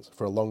the Lions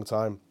for a long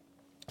time.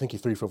 I think he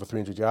threw for over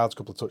 300 yards, a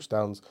couple of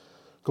touchdowns,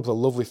 a couple of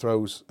lovely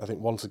throws. I think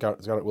one to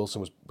Garrett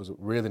Wilson was a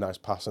really nice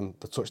pass, and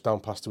the touchdown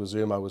pass to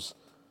Azuma was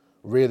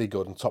really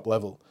good and top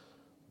level.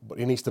 But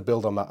he needs to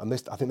build on that, and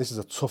I think this is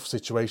a tough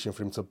situation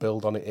for him to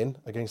build on it in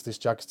against this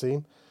Jags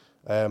team.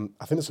 I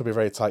think this will be a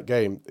very tight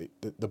game.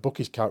 The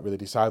bookies can't really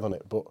decide on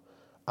it, but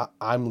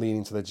I'm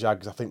leaning to the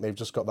Jags. I think they've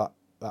just got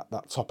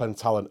that top end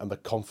talent and the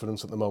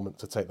confidence at the moment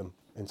to take them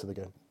into the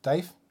game.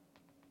 Dave?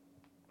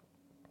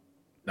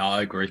 No,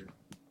 I agree.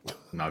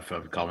 No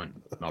further comment.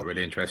 Not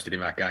really interested in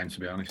that game, to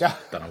be honest.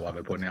 Don't know why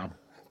they're putting it on.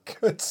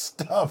 Good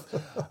stuff.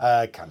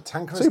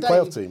 Cantankerous Two Dave.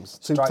 playoff teams.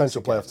 Two Strikes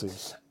potential again. playoff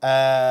teams.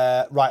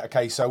 Right,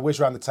 okay, so whiz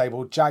around the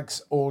table.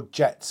 Jags or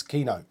Jets?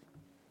 Keno?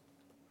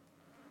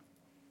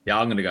 Yeah,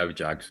 I'm going to go with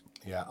Jags.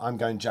 Yeah, I'm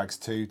going Jags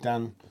too.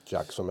 Dan?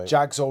 Jags for me.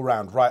 Jags all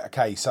round. Right,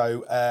 okay,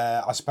 so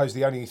I suppose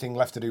the only thing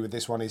left to do with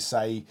this one is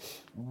say,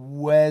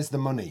 where's the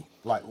money?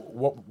 Like,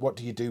 what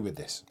do you do with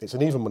this? It's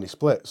an even money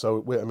split, so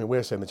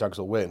we're saying the Jags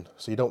will win,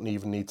 so you don't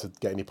even need to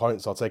get any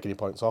points or take any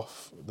points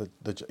off.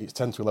 It's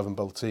 10 to 11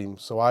 both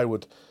teams, so I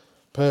think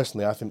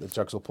the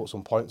Jags will put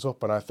some points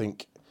up, and I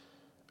think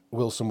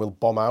Wilson will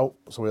bomb out,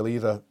 so he'll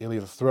either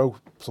throw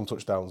some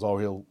touchdowns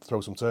or he'll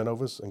throw some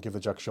turnovers and give the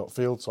Jags short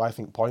field. So I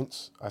think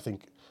points. I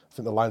think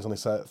the line's only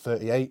set at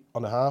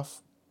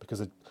 38.5 because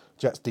the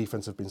Jets'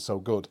 defense have been so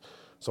good.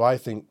 So I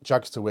think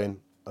Jags to win,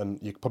 and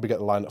you could probably get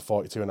the line at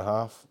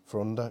 42.5 for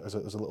under as a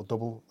little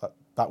double.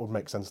 That would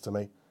make sense to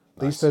me. Nice.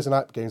 These Thursday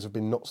night games have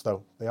been nuts,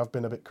 though. They have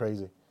been a bit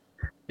crazy.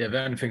 Yeah,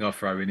 the only thing I'll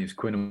throw in is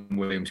Quinnen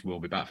Williams will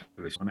be back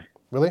for this one.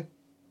 Really?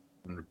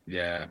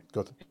 Yeah.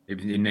 Good.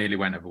 He nearly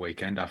went over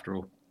weekend after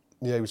all.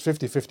 Yeah, he was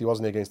 50-50,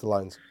 wasn't he, against the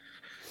Lions?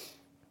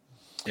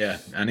 Yeah,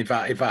 and if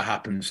that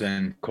happens,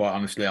 then quite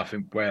honestly, I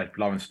think where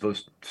Lawrence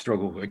does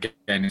struggle again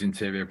is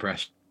interior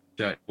pressure.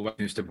 It always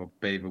seems to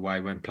be the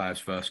way when players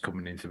first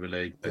coming into the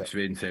league. It's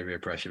the interior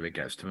pressure that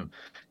gets to them.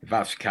 If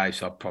that's the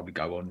case, I'd probably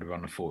go under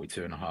on the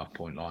 42.5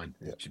 point line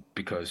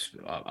because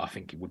I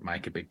think it would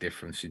make a big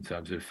difference in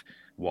terms of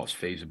what's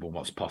feasible,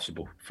 what's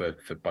possible for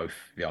both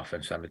the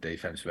offense and the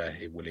defense where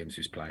Williams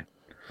is playing.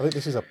 I think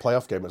this is a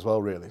playoff game as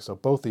well, really. So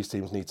both these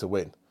teams need to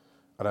win.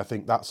 And I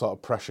think that sort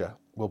of pressure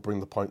will bring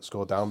the point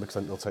score down because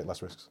then they'll take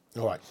less risks.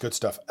 All right, good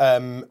stuff.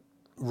 We're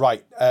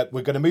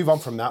going to move on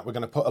from that. We're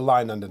going to put a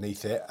line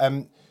underneath it.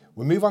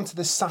 We'll move on to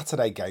the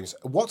Saturday games.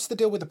 What's the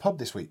deal with the pub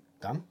this week,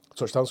 Dan?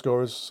 Touchdown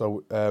scorers,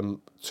 so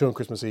 2 on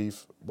Christmas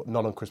Eve, but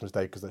none on Christmas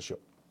Day because they're shut.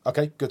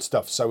 Okay, good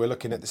stuff. So we're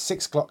looking at the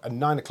 6 o'clock and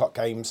 9 o'clock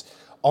games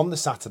on the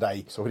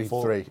Saturday. So we need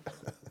 3.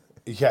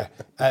 Yeah,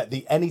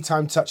 the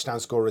anytime touchdown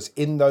scorers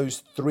in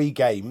those 3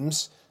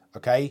 games,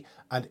 okay?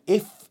 And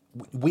if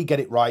we get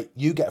it right,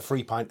 you get a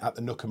free pint at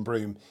the Nook and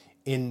Broom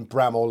in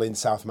Bramall in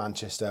South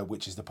Manchester,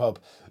 which is the pub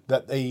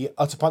that the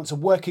Utter Punts are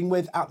working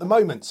with at the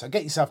moment. So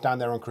get yourself down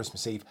there on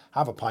Christmas Eve,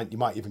 have a pint. You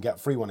might even get a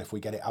free one if we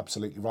get it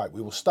absolutely right.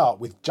 We will start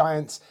with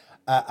Giants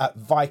at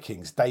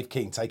Vikings. Dave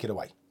King, take it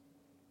away.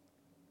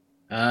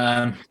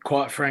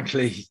 Quite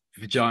frankly,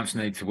 the Giants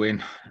need to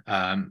win.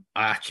 I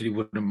actually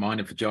wouldn't mind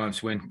if the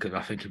Giants win because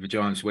I think if the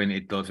Giants win,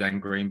 it does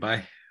end Green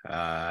Bay.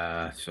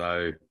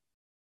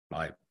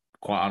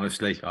 Quite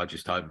honestly, I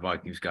just hope the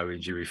Vikings go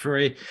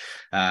injury-free.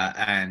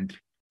 And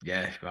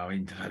Yeah, I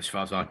mean, as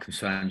far as I'm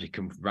concerned, you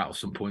can rattle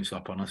some points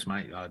up on us,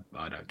 mate.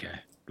 I don't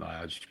care.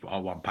 Like, I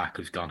want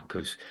Packers gone,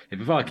 because if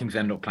the Vikings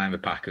end up playing the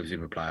Packers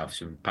in the playoffs,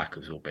 the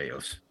Packers will beat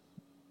us.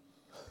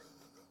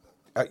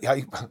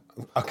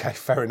 Okay,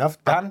 fair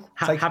enough. Dan,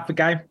 have the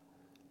game.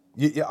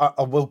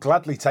 I will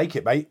gladly take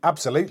it, mate.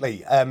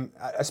 Absolutely.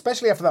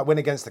 Especially after that win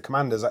against the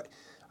Commanders.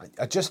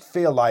 I just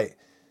feel like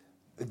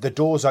the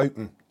door's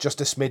open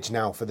just a smidge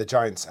now for the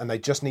Giants, and they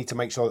just need to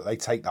make sure that they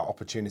take that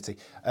opportunity.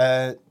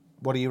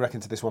 What do you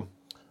reckon to this one?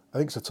 I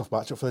think it's a tough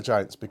matchup for the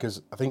Giants,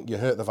 because I think you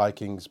hurt the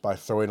Vikings by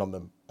throwing on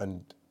them,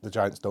 and the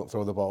Giants don't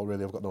throw the ball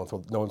really. I've got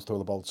no one to throw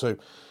the ball to.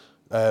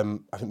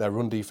 I think their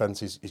run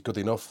defence is good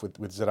enough with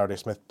Za'Darius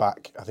Smith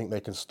back. I think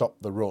they can stop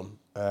the run.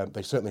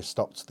 They certainly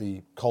stopped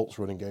the Colts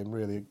running game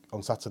really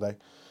on Saturday.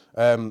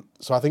 So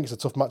I think it's a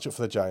tough matchup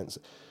for the Giants.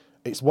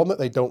 It's one that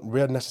they don't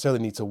really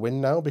necessarily need to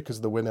win now, because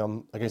of the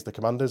win against the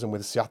Commanders, and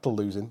with Seattle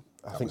losing,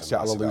 I think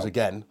Seattle will lose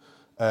again.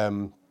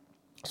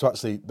 So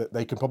actually,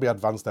 they can probably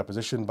advance their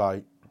position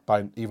by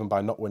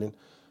not winning.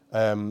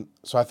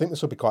 So I think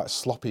this will be quite a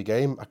sloppy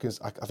game,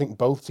 because I think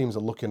both teams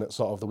are looking at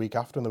sort of the week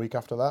after and the week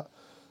after that.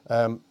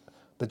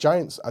 The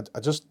Giants, I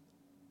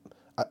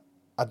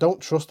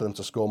don't trust them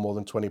to score more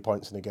than 20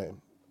 points in a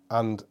game,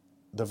 and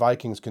the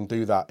Vikings can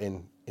do that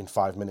in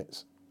 5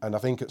 minutes. And I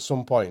think at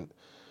some point,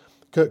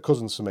 Kirk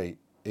Cousins for me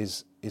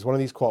is one of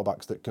these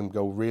quarterbacks that can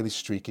go really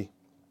streaky,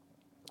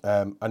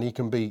 and he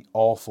can be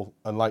awful.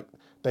 And like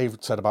Dave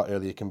said about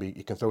earlier,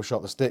 he can throw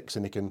short the sticks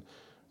and he can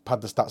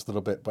pad the stats a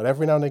little bit. But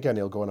every now and again,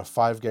 he'll go on a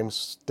 5-game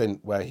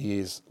stint where he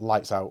is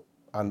lights out,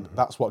 and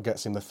that's what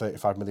gets him the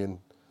 $35 million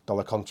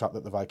contract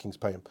that the Vikings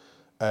pay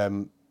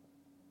him,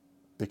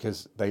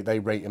 because they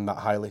rate him that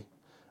highly,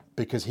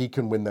 because he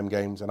can win them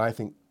games. And I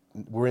think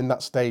we're in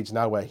that stage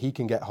now where he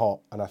can get hot,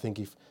 and I think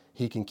if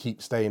he can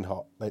keep staying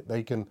hot,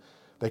 they can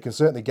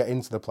certainly get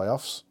into the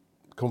playoffs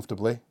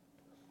comfortably.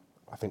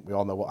 I think we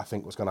all know what's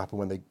going to happen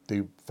when they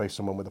do face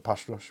someone with a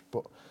pass rush.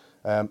 But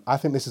I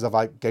think this is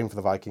a game for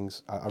the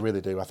Vikings. I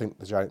really do. I think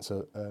the Giants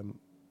are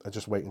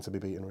just waiting to be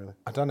beaten, really.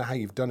 I don't know how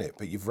you've done it,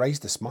 but you've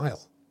raised a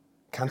smile.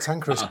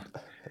 Cantankerous.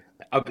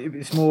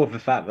 It's more of the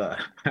fact that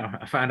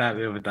I found out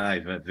the other day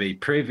that the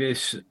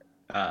previous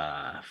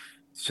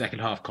second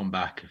half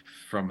comeback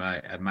from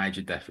a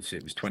major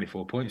deficit was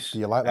 24 points. Do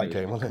you like that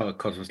game? Kirk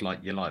Cousins was like,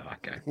 you like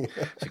that game.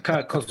 So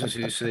Kirk Cousins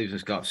this season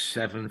has got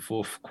 7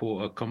 fourth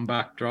quarter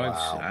comeback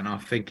drives, and I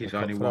think he's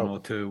only 1 or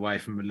 2 away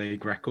from the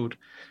league record,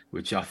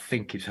 which I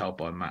think is held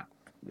by Matt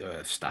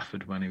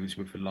Stafford when he was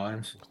with the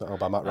Lions. It's not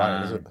held by Matt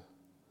Ryan, is it?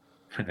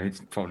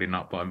 It's probably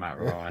not by Matt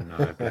Ryan,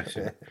 no, bless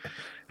him.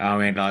 I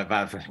mean, like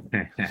that's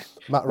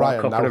Matt Ryan.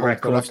 A couple of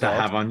records to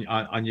have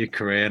on your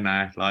career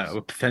now, like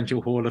a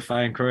potential Hall of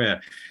Fame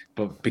career,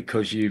 but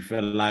because you've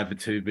allowed the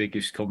 2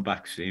 biggest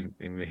comebacks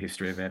in the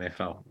history of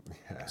NFL.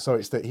 Yeah. So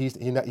it's that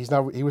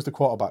he was the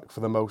quarterback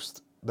for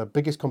the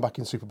biggest comeback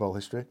in Super Bowl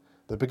history,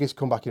 the biggest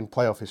comeback in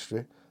playoff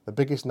history, the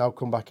biggest now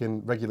comeback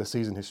in regular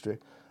season history,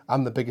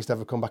 and the biggest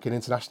ever comeback in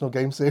international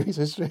game series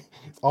history.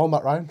 It's all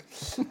Matt Ryan.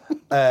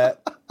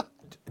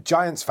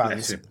 Giants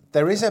fans,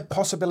 there is a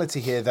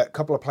possibility here that a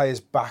couple of players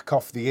back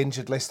off the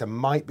injured list and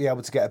might be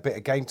able to get a bit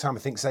of game time. I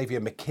think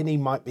Xavier McKinney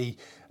might be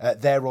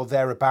there or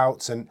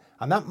thereabouts, and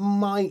that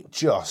might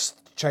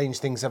just change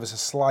things ever so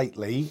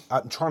slightly.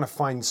 I'm trying to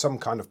find some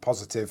kind of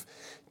positive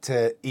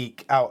to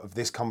eke out of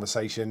this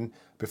conversation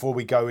before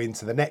we go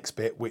into the next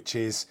bit, which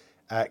is,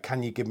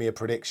 can you give me a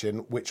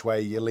prediction which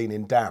way you're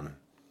leaning, Dan?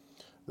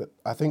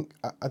 I think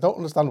I don't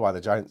understand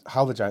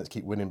how the Giants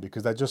keep winning,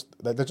 because they're just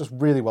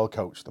really well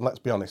coached, and let's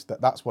be honest,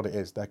 that's what it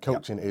is. Their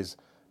coaching is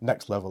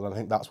next level, and I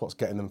think that's what's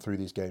getting them through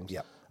these games.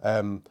 Yeah, that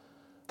and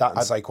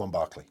Saquon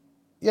Barkley.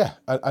 Yeah,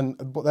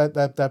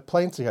 but they're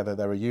playing together.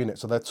 They're a unit,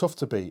 so they're tough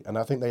to beat, and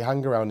I think they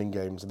hang around in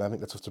games, and I think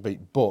they're tough to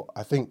beat. But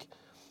I think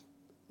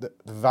the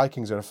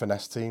Vikings are a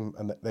finesse team,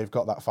 and they've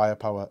got that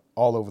firepower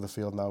all over the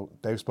field now.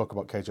 Dave spoke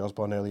about KJ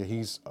Osborne earlier.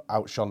 He's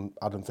outshone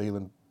Adam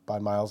Thielen by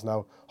miles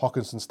now.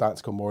 Hawkinson's starting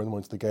to come more and more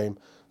into the game.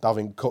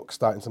 Dalvin Cook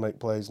starting to make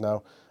plays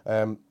now.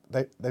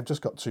 They've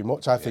just got too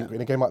much, I think,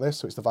 in a game like this.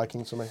 So it's the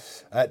Vikings for me.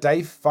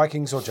 Dave,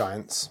 Vikings or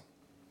Giants?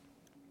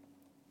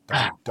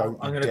 I'm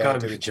going to go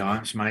with the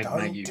Giants, mate.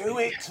 Don't do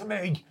it to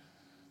me.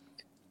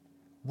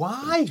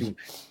 Why?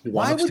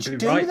 Why would you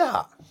do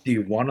that? Do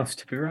you want us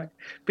to be right?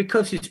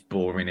 Because it's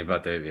boring if I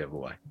do it the other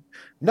way.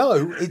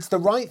 No, it's the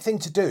right thing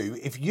to do.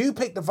 If you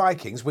pick the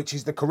Vikings, which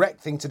is the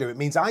correct thing to do, it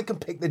means I can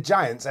pick the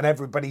Giants and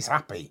everybody's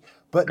happy.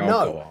 But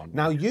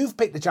now you've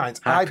picked the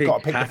Giants, I've got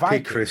to pick the Vikings.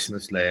 Happy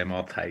Christmas, Liam,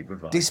 I'll take the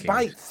Vikings.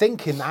 Despite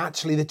thinking that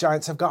actually the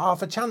Giants have got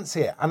half a chance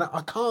here. And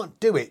I can't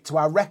do it to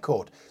our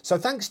record. So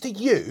thanks to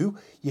you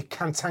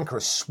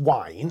cantankerous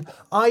swine,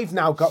 I've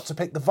now got to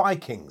pick the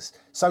Vikings.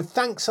 So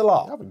thanks a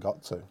lot. You haven't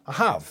got to. I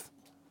have.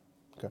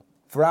 Okay.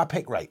 For our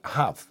pick rate, I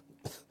have.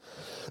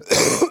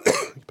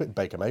 You picked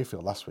Baker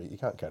Mayfield last week. You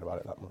can't care about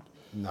it that much.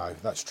 No,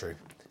 that's true.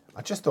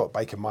 I just thought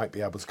Baker might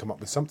be able to come up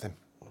with something.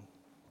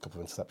 A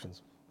couple of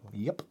interceptions.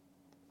 Yep.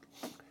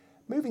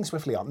 Moving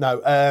swiftly on.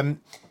 No,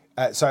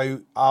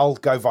 So I'll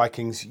go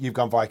Vikings. You've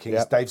gone Vikings.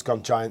 Yep. Dave's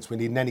gone Giants. We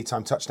need an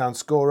anytime touchdown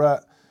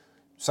scorer.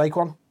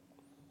 Saquon?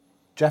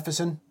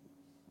 Jefferson?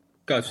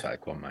 Go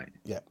Saquon, mate.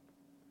 Yeah.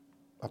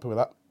 Happy with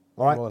that.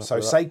 All right, so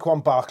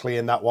Saquon Barkley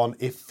in that one.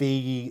 If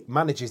he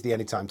manages the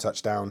anytime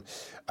touchdown,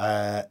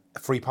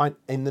 free pint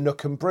in the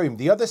Nook and Broom.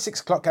 The other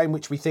 6 o'clock game,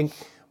 which we think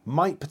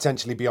might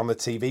potentially be on the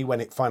TV when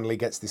it finally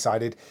gets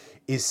decided,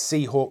 is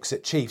Seahawks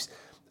at Chiefs.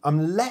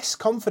 I'm less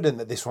confident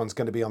that this one's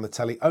going to be on the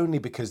telly, only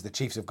because the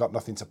Chiefs have got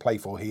nothing to play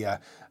for here,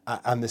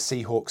 and the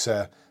Seahawks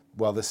are,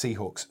 well, the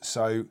Seahawks.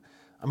 So,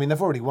 I mean,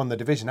 they've already won the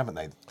division, haven't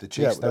they? The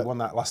Chiefs, they won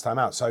that last time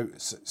out. So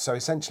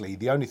essentially,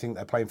 the only thing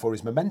they're playing for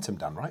is momentum,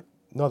 Dan, right?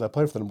 No, they're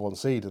playing for the number 1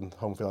 seed and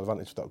home field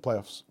advantage without the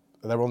playoffs.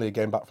 They're only a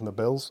game back from the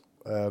Bills,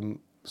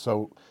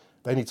 so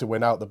they need to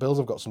win out. The Bills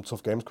have got some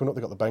tough games coming up.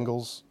 They've got the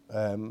Bengals,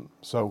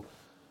 so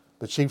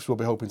the Chiefs will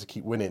be hoping to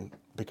keep winning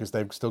because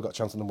they've still got a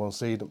chance at the number 1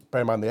 seed.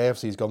 Bear in mind, the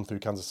AFC's gone through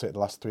Kansas City the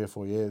last 3 or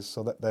 4 years,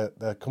 so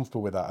they're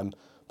comfortable with that, and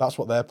that's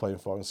what they're playing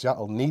for. And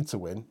Seattle need to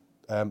win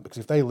because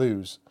if they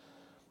lose,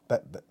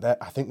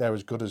 I think they're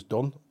as good as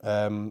done.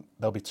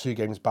 They'll be 2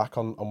 games back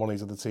on one of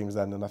these other teams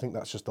then, and I think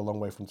that's just a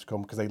long way for them to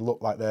come because they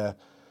look like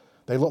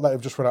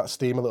they've just run out of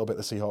steam a little bit,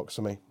 the Seahawks,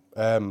 to me.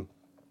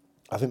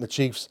 I think the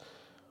Chiefs,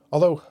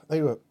 although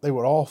they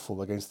were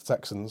awful against the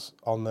Texans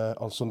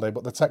on Sunday,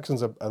 but the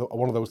Texans are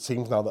one of those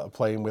teams now that are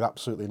playing with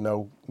absolutely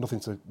nothing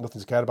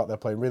to care about. They're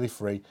playing really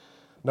free,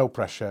 no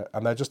pressure,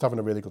 and they're just having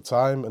a really good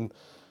time. And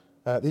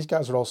these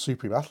guys are all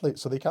supreme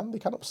athletes, so they can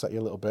upset you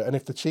a little bit. And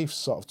if the Chiefs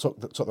sort of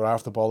took their eye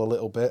off the ball a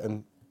little bit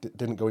and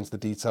didn't go into the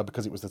detail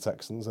because it was the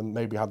Texans and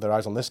maybe had their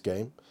eyes on this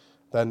game,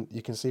 then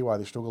you can see why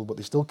they struggled. But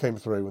they still came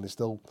through and they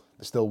still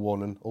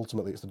won, and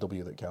ultimately it's the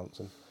W that counts.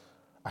 And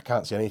I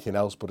can't see anything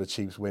else but a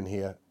Chiefs win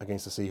here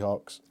against the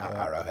Seahawks. At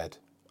Arrowhead.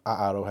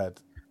 At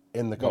Arrowhead,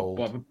 in the cold.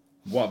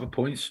 What are the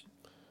points?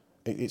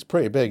 It's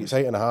pretty big. It's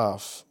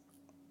 8.5.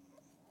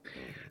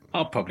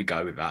 I'll probably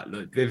go with that.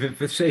 Look, the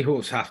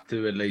Seahawks have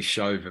to at least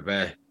show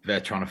that they're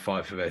trying to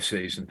fight for their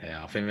season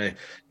here. I think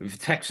if the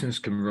Texans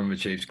can run the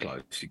Chiefs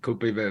close, it could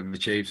be that the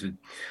Chiefs are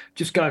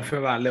just going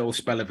through that little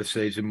spell of a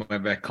season where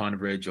they're kind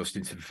of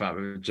readjusting to the fact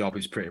that the job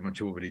is pretty much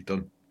already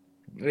done.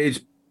 It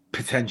is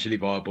potentially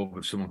viable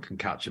if someone can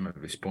catch them at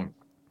this point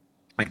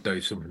and do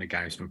something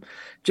against them.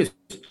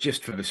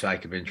 Just for the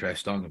sake of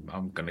interest,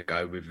 I'm going to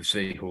go with the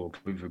Seahawks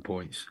with the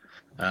points,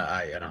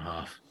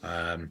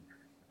 8.5.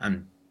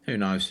 And who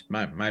knows?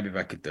 Maybe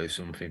they could do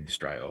something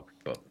straight up,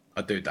 but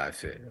I do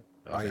doubt it.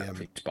 I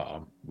think spot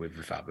on with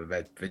the fact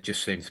that they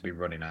just seem to be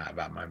running out of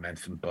that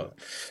momentum. But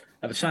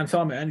at the same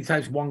time, it only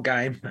takes one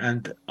game,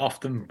 and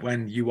often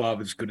when you are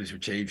as good as the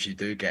Chiefs, you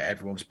do get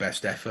everyone's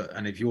best effort.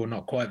 And if you're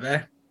not quite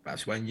there,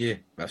 that's when you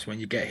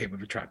get hit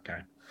with a trap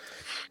game.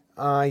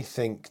 I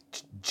think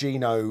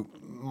Gino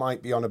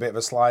might be on a bit of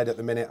a slide at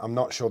the minute. I'm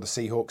not sure the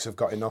Seahawks have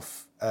got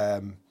enough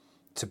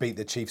to beat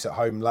the Chiefs at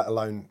home, let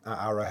alone at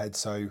Arrowhead.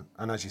 So,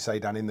 and as you say,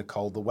 Dan, in the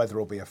cold, the weather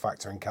will be a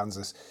factor in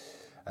Kansas.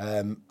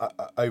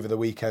 Over the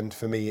weekend,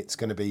 for me, it's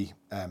going to be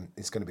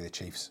the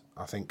Chiefs,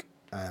 I think,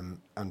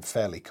 and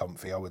fairly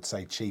comfy. I would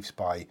say Chiefs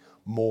by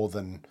more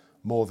than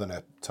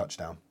a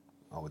touchdown,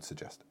 I would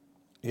suggest.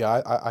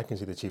 Yeah, I can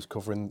see the Chiefs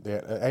covering. The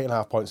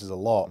 8.5 points is a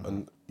lot,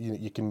 and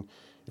you can,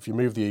 if you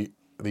move the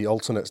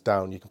alternates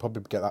down, you can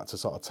probably get that to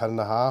sort of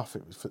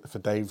 10.5 for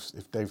Dave's.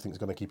 If Dave thinks he's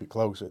going to keep it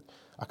close,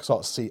 I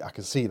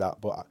can see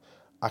that, but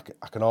I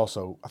can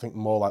also, I think,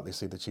 more likely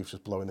see the Chiefs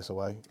just blowing this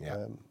away.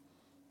 Yeah.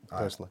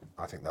 Personally,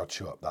 I think they'll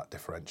chew up that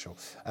differential.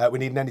 We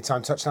need an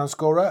anytime touchdown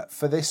scorer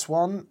for this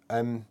one.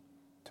 Do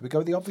we go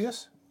with the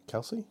obvious?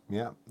 Kelsey?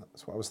 Yeah,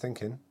 that's what I was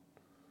thinking.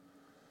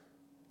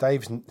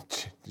 Dave's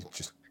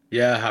just...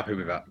 Yeah, happy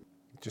with that.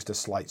 Just a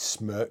slight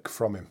smirk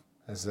from him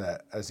as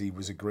he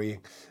was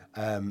agreeing.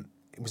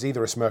 It was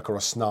either a smirk or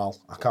a snarl.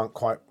 I can't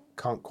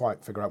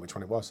quite figure out which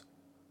one it was.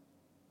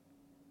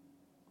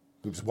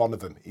 It was one of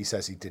them. He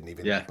says he didn't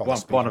even. Yeah,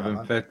 one of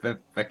them.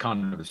 They're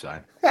kind of the same.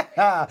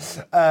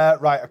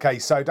 Right. Okay.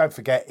 So don't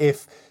forget,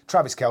 if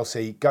Travis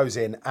Kelce goes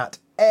in at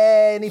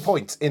any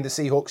point in the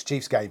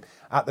Seahawks-Chiefs game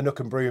at the Nook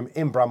and Broom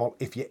in Bramall,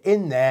 if you're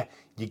in there,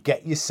 you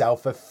get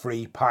yourself a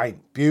free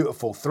pint.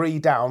 Beautiful. 3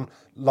 down,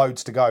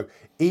 loads to go.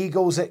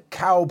 Eagles at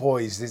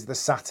Cowboys is the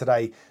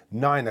Saturday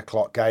 9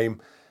 o'clock game.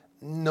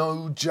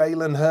 No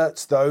Jalen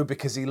Hurts, though,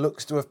 because he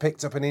looks to have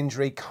picked up an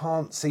injury.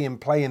 Can't see him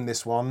playing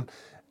this one.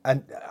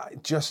 And I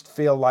just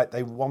feel like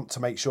they want to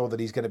make sure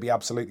that he's going to be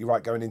absolutely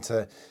right going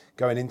into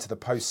the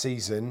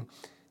postseason.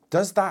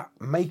 Does that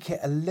make it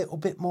a little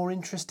bit more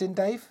interesting,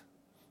 Dave?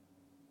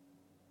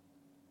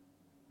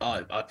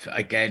 I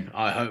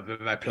hope that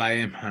they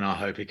play him, and I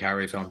hope he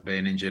carries on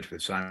being injured for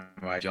the same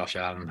way Josh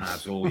Allen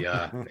has all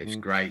year. It's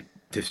great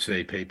to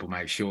see people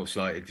make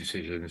short-sighted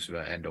decisions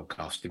that end up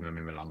costing them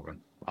in the long run.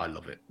 I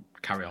love it.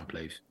 Carry on,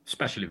 please.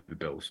 Especially with the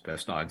Bills. They're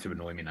starting to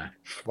annoy me now.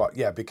 Well,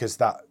 yeah, because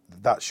that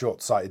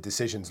short-sighted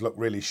decisions look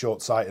really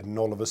short-sighted, and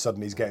all of a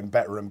sudden he's getting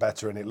better and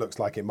better, and it looks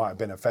like it might have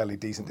been a fairly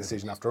decent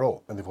decision after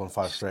all. And they've won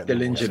 5 straight.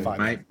 Still injured,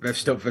 mate. They've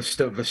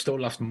still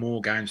lost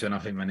more games than I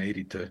think they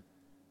needed to.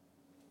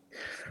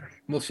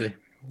 We'll see.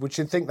 Would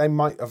you think they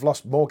might have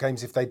lost more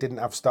games if they didn't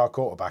have star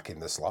quarterback in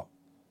the slot?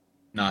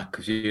 No,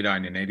 because you'd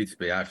only needed to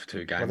be out for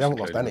 2 games. Well, they haven't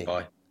lost any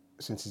bye.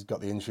 since he's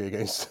got the injury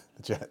against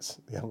the Jets.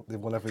 They've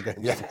won every game.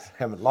 Yeah, since.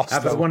 haven't lost.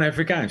 Have they won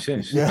every game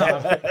since?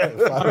 Yeah.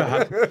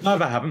 No,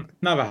 they haven't.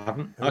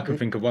 I can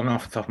think of one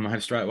off the top of my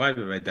head straight away,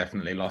 but they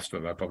definitely lost,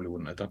 but they probably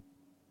wouldn't have done.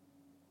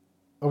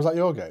 Oh, was that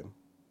your game?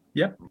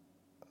 Yep.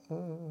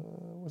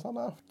 Was that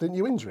now? Didn't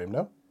you injure him,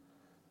 no?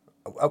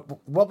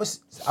 What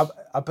was?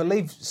 I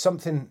believe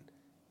something.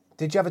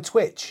 Did you have a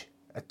twitch,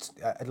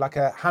 like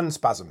a hand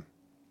spasm,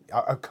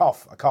 a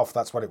cough? A cough.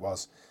 That's what it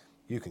was.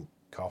 You can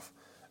cough.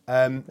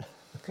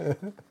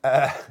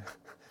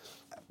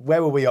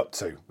 Where were we up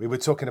to? We were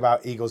talking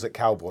about Eagles at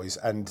Cowboys,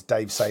 and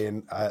Dave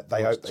saying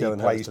they hope he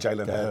plays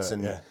Jalen Hurts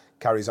and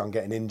carries on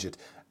getting injured.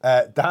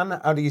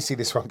 Dan, how do you see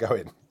this one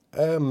going?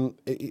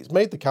 It's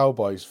made the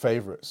Cowboys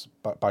favourites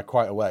by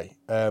quite a way,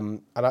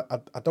 and I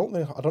don't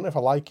know if I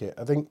like it.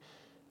 I think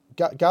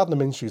Gardner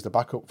Minshew is the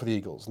backup for the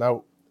Eagles.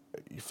 Now,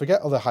 you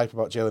forget all the hype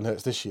about Jalen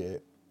Hurts this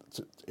year.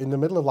 In the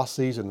middle of last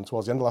season and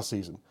towards the end of last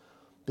season,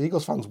 the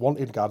Eagles fans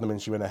wanted Gardner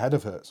Minshew in ahead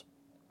of Hurts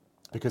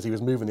because he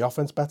was moving the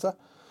offense better.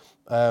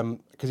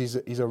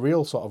 Because he's a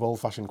real sort of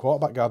old-fashioned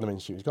quarterback, Gardner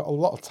Minshew. He's got a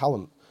lot of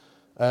talent.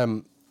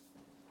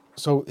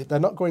 So they're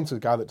not going to the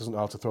guy that doesn't know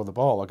how to throw the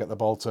ball or get the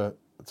ball to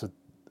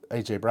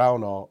AJ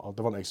Brown or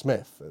Devontae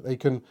Smith. They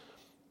can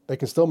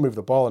still move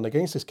the ball. And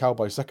against this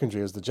Cowboys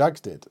secondary, as the Jags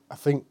did, I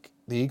think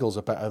the Eagles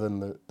are better than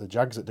the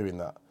Jags at doing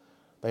that.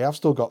 They have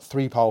still got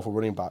 3 powerful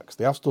running backs.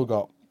 They have still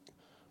got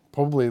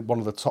probably one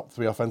of the top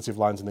 3 offensive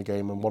lines in the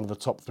game and one of the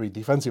top 3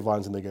 defensive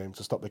lines in the game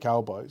to stop the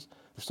Cowboys.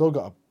 They've still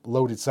got a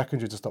loaded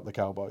secondary to stop the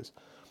Cowboys.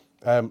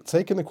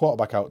 Taking the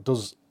quarterback out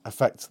does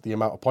affect the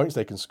amount of points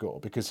they can score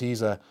because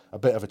he's a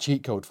bit of a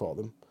cheat code for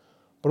them.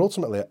 But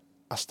ultimately,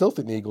 I still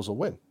think the Eagles will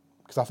win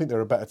because I think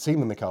they're a better team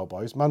than the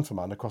Cowboys, man for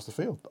man, across the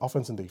field.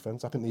 Offense and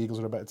defense, I think the Eagles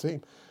are a better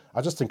team.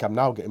 I just think I'm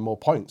now getting more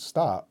points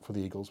start for the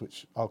Eagles,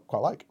 which I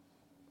quite like.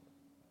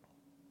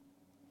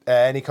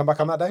 Any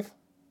comeback on that, Dave?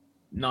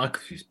 No,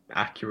 because he's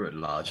accurate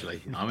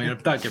largely. I mean,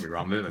 don't get me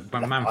wrong,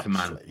 but man for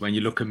man, when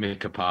you look at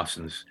Micah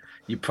Parsons,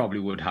 you probably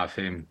would have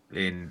him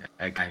in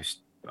against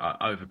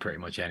over pretty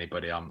much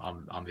anybody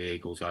on the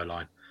Eagles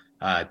O-line,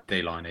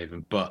 D-line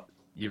even. But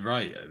you're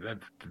right.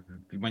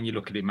 When you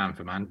look at it man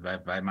for man,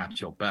 they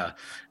match up better.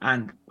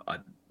 And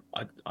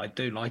I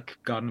do like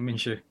Gardner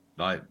Minshew.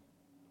 Like,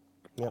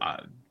 yeah.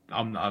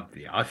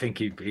 I think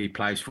he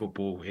plays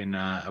football in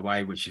a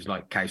way which is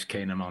like Case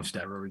Keenum on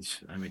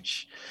steroids, and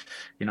which,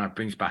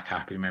 brings back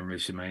happy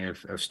memories to me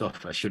of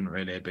stuff that shouldn't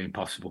really have been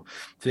possible.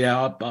 So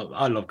yeah,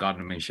 I love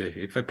Gardner Minshew.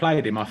 If they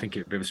played him, I think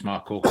it'd be a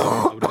smart call.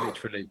 I would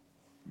literally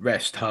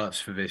rest Hurts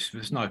for this.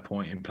 There's no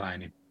point in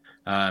playing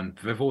him.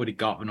 They've already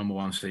got the number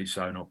 1 seed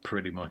sewn up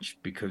pretty much,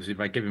 because if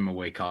they give him a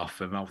week off,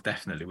 then they'll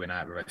definitely win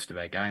out the rest of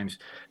their games.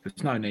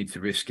 There's no need to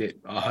risk it.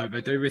 I hope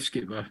they do risk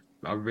it, but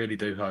I really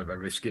do hope they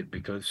risk it,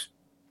 because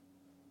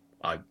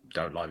I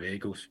don't like the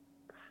Eagles.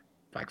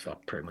 In fact, I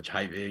pretty much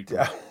hate the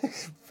Eagles. Yeah,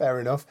 fair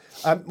enough.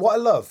 What I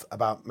love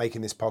about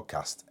making this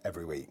podcast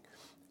every week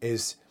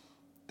is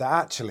that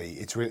actually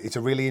it's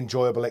a really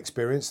enjoyable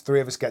experience. 3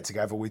 of us get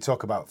together, we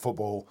talk about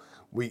football,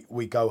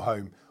 we go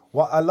home.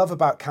 What I love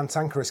about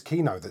Cantankerous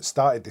Keno that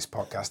started this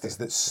podcast is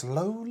that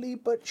slowly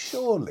but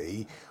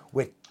surely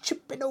we're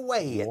chipping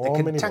away at the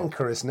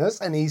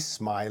cantankerousness, and he's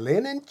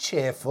smiling and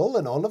cheerful,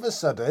 and all of a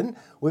sudden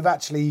we've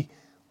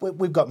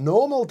got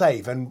normal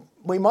Dave, and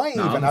we might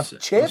even have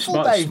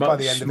cheerful Dave by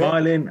the end of it.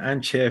 Smiling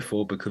and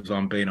cheerful because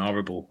I'm being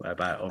horrible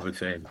about other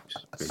teams.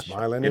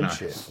 Smiling and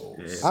cheerful.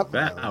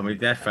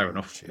 Yeah, fair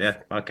enough. Yeah,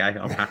 okay,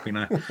 I'm happy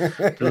now.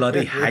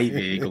 Bloody hate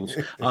the Eagles.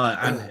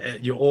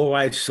 And You're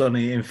Always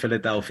Sunny in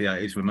Philadelphia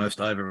is the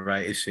most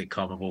overrated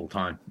sitcom of all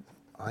time.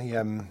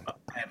 I'm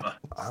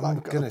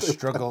going to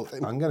struggle.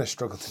 I'm going to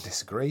struggle to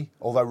disagree.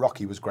 Although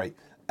Rocky was great.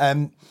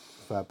 Fair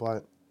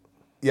play.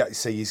 Yeah,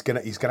 see, he's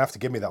gonna have to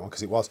give me that one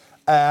because it was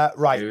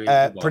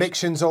right.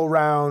 Predictions all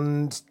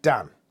round.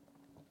 Dan,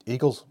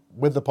 Eagles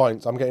with the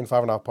points. I'm getting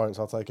 5.5 points.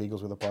 I'll take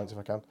Eagles with the points if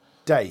I can.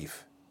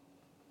 Dave,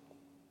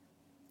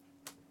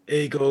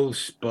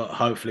 Eagles, but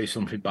hopefully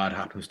something bad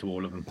happens to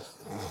all of them.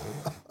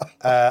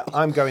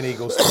 I'm going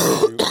Eagles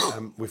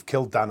too. We've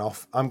killed Dan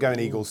off. I'm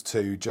going Eagles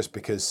too, just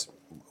because.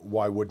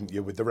 Why wouldn't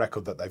you? With the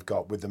record that they've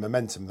got, with the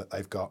momentum that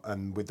they've got,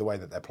 and with the way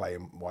that they're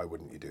playing, why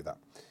wouldn't you do that?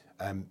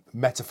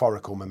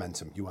 Metaphorical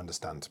momentum, you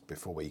understand,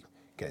 before we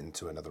get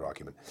into another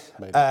argument.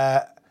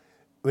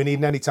 We need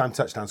an anytime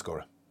touchdown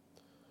scorer.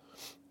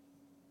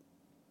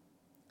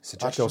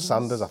 I'd go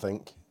Sanders, I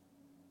think.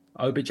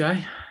 OBJ?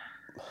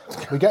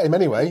 We get him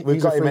anyway.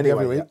 We've got him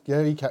anyway. Every week.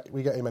 Yeah,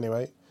 we get him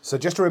anyway. So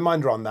just a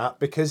reminder on that,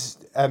 because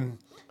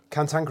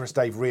Cantankerous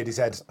Dave reared his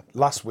head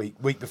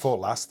week before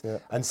last,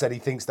 and said he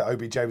thinks that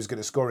OBJ was going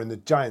to score in the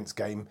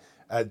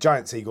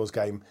Giants-Eagles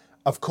game.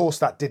 Of course,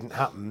 that didn't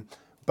happen.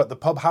 But the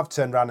pub have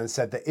turned around and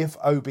said that if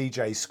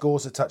OBJ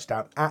scores a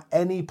touchdown at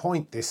any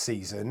point this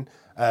season,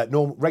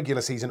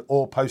 regular season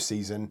or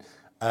postseason,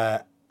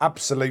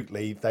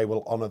 absolutely they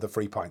will honour the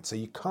free pint. So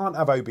you can't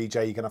have OBJ,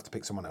 you're going to have to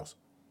pick someone else.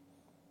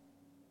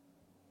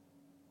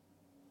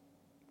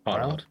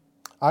 Quite odd.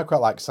 I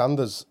quite like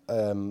Sanders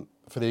for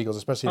the Eagles,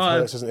 especially if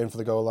Hurts isn't in for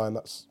the goal line.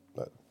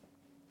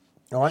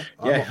 All right.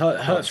 Yeah,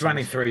 Hurts ran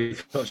in 3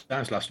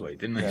 touchdowns last week,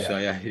 didn't he? Yeah. So,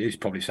 yeah, he's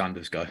probably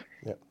Sanders' guy.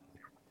 Yeah.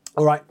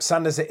 All right,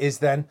 Sanders it is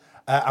then.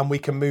 And we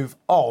can move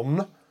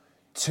on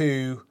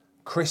to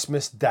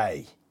Christmas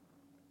Day.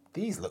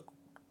 These look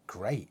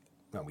great.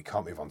 No, we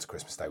can't move on to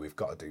Christmas Day. We've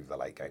got to do the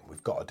late game.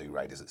 We've got to do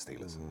Raiders at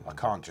Steelers. I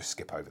can't just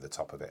skip over the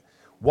top of it.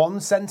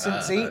 One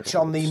sentence each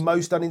on the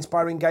most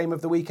uninspiring game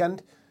of the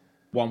weekend.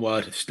 One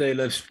word.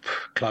 Steelers,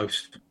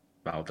 close.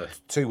 That'll do.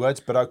 2 words,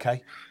 but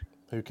okay.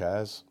 Who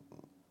cares?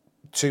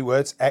 2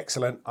 words,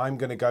 excellent. I'm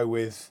going to go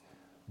with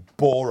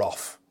bore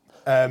off.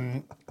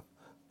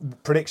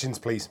 Predictions,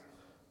 please.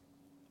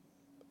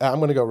 I'm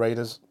going to go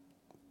Raiders.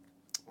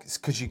 It's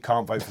because you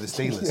can't vote for the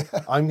Steelers.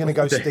 I'm going to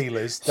go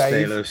Steelers.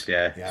 Dave? Steelers,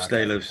 yeah.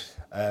 Steelers.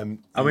 Okay.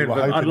 I mean,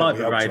 I'd like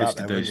the Raiders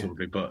to do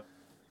something, but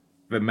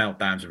the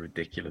meltdowns are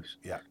ridiculous.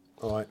 Yeah.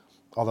 All right.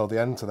 Although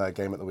the end to their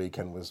game at the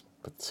weekend was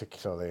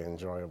particularly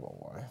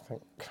enjoyable, I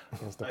think.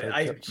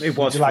 It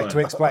was. Would you like to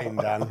explain,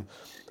 Dan?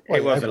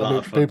 It was a lot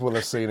of fun. People will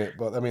have seen it,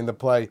 but I mean,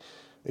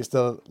 it's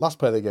the last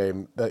play of the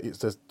game. It's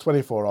the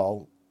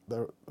 24-all.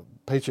 The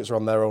Patriots are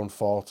on their own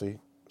 40,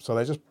 so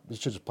you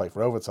should just play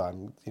for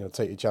overtime.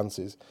 Take your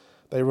chances.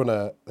 They run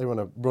a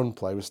run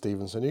play with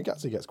Stevenson, who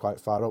actually gets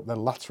quite far up,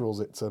 then laterals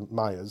it to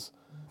Myers,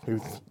 who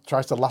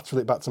tries to lateral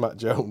it back to Mac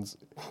Jones.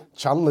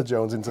 Chandler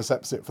Jones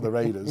intercepts it for the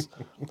Raiders,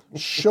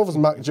 shoves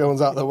Mac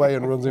Jones out of the way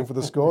and runs in for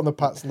the score, and the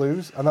Pats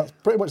lose, and that's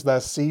pretty much their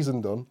season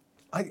done.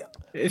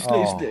 It's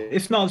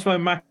not as though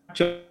Mac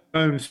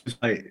Jones was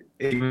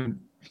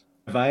even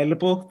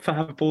available to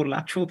have a ball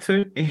lateral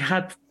to. He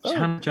had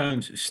Chandler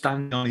Jones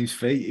standing on his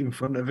feet in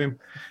front of him.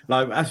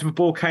 As the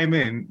ball came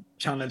in,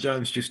 Chandler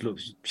Jones just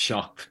looked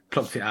shocked,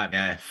 plucked it out of the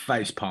air,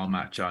 face palm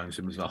Mac Jones,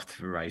 and was off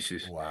to the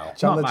races. Wow!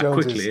 Chandler Not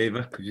Jones quickly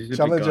either.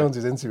 Chandler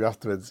Jones' interview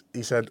afterwards,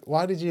 he said,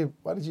 "Why did you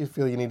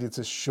feel you needed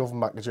to shove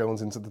Mac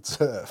Jones into the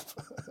turf,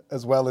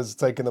 as well as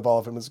taking the ball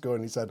off him and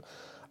scoring?" He said,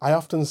 "I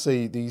often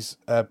see these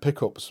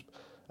pickups,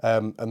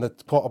 and the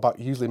quarterback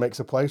usually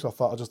makes a play, so I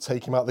thought I'd just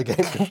take him out of the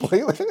game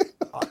completely."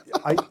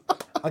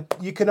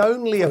 You can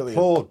only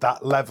applaud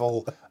that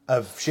level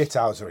of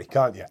shithousery,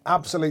 can't you?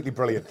 Absolutely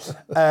brilliant.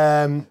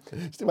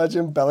 Just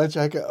imagine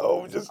Belichick at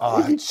home,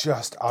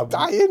 I'm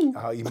dying.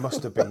 Oh, he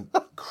must have been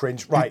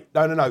cringe. Right?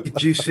 No.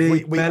 Did you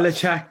see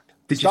Belichick?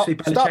 Did you see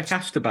Belichick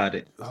asked about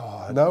it?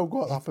 Oh, no,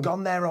 what happened?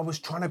 Gone there. I was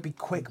trying to be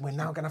quick. We're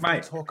now going to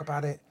have to talk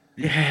about it.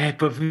 Yeah,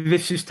 but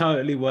this is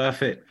totally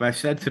worth it. They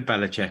said to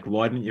Belichick,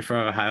 "Why didn't you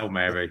throw a Hail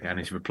Mary?" And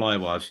his reply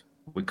was,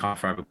 "We can't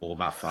throw the ball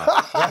that far."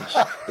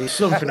 It's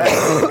something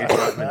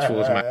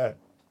towards me.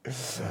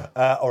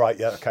 All right,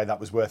 yeah, okay, that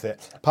was worth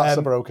it. Pats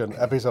are broken,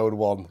 episode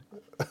 1.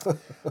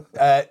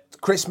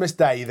 Christmas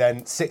Day,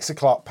 then,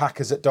 6:00,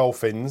 Packers at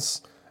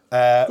Dolphins.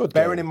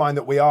 Bearing in mind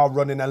that we are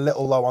running a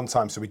little low on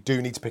time, so we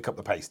do need to pick up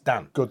the pace.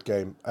 Dan? Good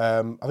game.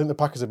 I think the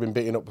Packers have been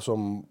beating up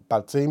some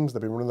bad teams.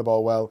 They've been running the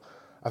ball well.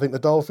 I think the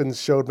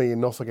Dolphins showed me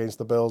enough against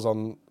the Bills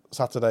on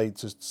Saturday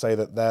to say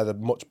that they're the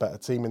much better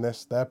team in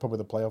this. They're probably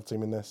the playoff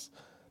team in this.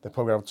 They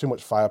probably have too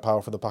much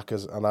firepower for the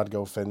Packers, and I'd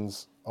go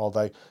Finns all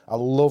day. I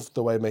loved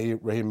the way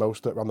Raheem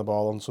Mostert ran the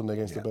ball on Sunday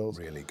against the Bills.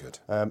 Really good.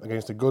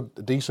 Against a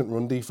decent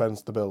run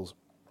defence, the Bills.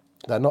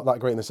 They're not that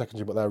great in the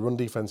secondary, but their run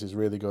defence is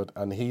really good,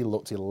 and he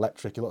looked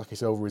electric. He looked like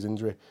he's over his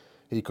injury.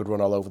 He could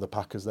run all over the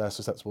Packers. They're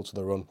susceptible to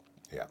the run.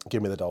 Yeah.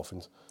 Give me the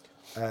Dolphins.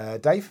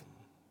 Dave?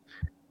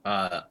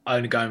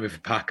 Only going with the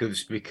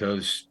Packers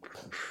because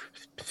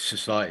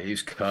society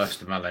is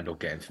cursed and they'll end up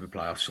getting to the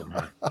playoffs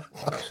somehow.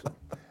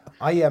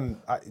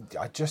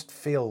 I just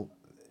feel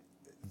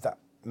that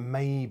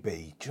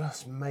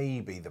just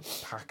maybe the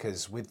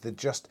Packers, with the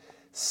just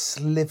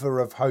sliver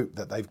of hope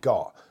that they've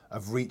got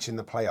of reaching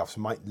the playoffs,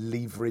 might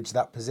leverage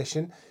that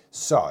position.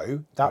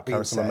 So that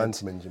being said,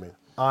 momentum in, do you mean?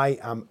 I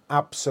am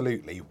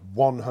absolutely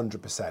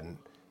 100%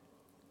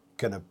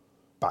 gonna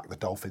back the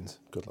Dolphins.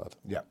 Good lad.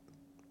 Yeah.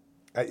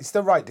 It's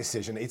the right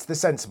decision. It's the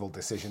sensible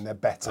decision. They're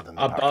better than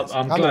the Packers.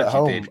 I'm glad at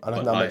home, you did. and I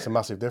think that makes a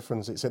massive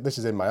difference. This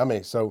is in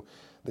Miami, so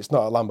it's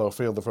not at Lambeau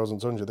Field, the frozen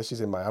tundra. This is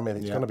in Miami.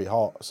 It's going to be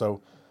hot.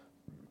 So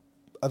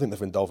I think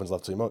the Dolphins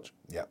love too much.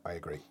 Yeah, I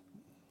agree.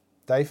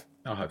 Dave?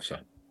 I hope so.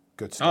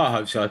 Good stuff. I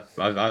hope so.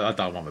 I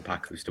don't want the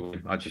Packers to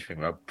win. I just think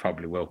I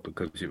probably will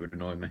because it would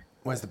annoy me.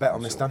 Where's the bet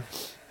on this, Dan?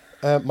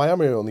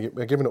 Miami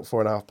are giving up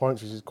 4.5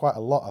 points, which is quite a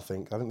lot. I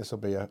think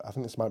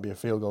this might be a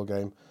field goal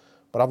game.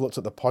 But I've looked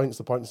at the points.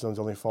 The points zone's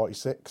only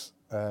 46,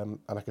 and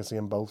I can see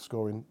them both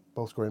scoring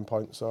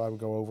points. So I would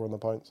go over on the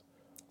points.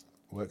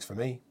 Works for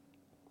me.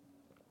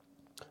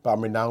 But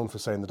I'm renowned for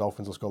saying the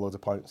Dolphins will score loads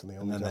of points, and they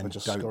only never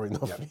just score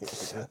enough.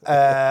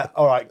 Yep.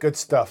 All right, good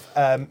stuff.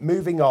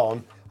 Moving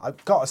on,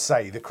 I've got to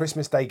say the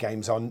Christmas Day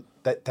games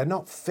they're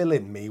not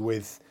filling me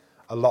with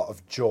a lot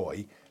of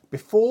joy.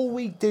 Before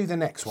we do the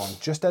next one,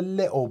 just a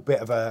little bit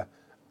of a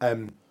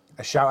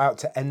shout out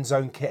to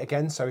Endzone Kit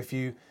again. So if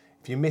you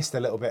missed a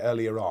little bit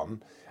earlier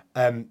on,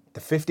 the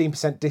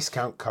 15%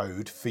 discount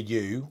code for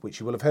you, which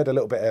you will have heard a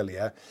little bit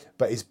earlier,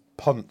 but is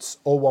PUNTS,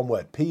 all one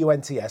word,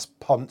 PUNTS,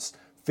 PUNTS,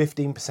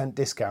 15%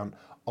 discount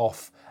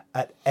off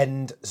at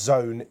End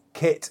Zone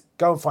Kit.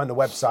 Go and find the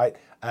website.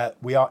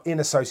 We are in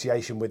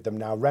association with them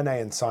now.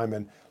 Renee and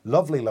Simon,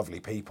 lovely, lovely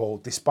people,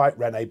 despite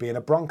Renee being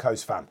a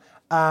Broncos fan.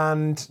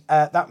 And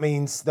that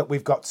means that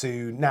we've got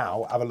to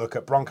now have a look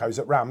at Broncos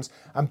at Rams.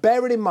 And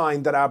bearing in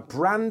mind that our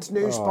brand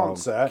new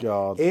sponsor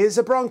is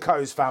a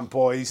Broncos fan,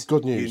 boys.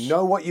 Good news. You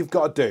know what you've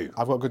got to do.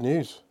 I've got good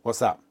news. What's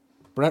that?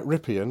 Brett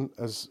Ripien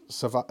has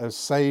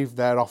saved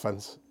their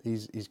offense.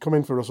 He's come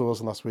in for Russell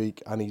Wilson last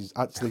week, and he's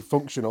actually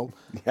functional.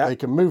 Yeah. They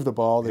can move the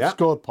ball. They've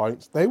scored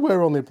points. They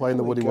were only playing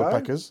the Woody go.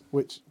 Woodpeckers,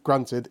 which,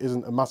 granted,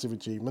 isn't a massive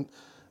achievement.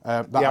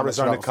 The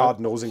Arizona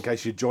Cardinals, in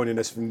case you're joining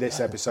us from this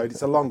episode.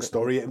 It's a long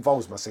story. It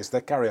involves my sister.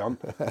 Carry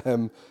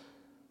on.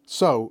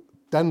 So,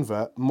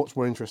 Denver, much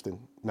more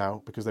interesting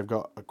now because they've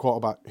got a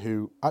quarterback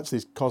who actually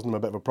is causing them a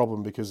bit of a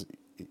problem because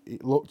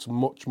it looked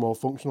much more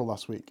functional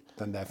last week.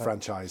 Than their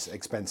franchise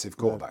expensive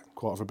quarterback.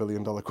 $250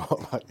 million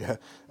quarterback, yeah.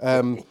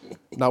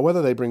 Now,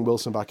 whether they bring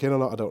Wilson back in or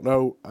not, I don't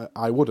know.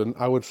 I wouldn't.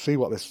 I would see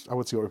what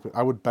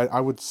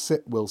I would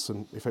sit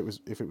Wilson if it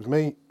was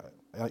me.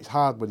 It's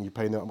hard when you're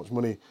paying that much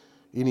money.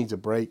 He needs a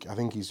break. I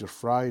think he's just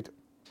fried.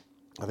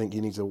 I think he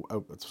needs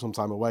some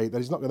time away. That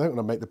he's not going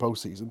to make the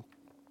postseason.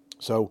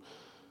 So,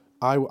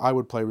 I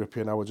would play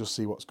Ripien. I would just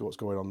see what's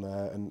going on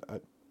there. And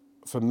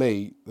for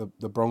me,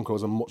 the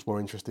Broncos are much more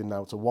interesting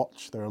now to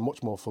watch. They're a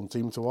much more fun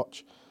team to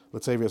watch.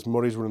 Latavius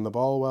Murray's running the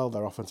ball well.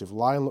 Their offensive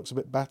line looks a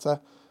bit better.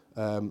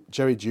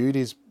 Jerry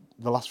Jeudy's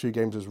the last few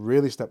games has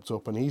really stepped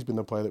up, and he's been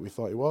the player that we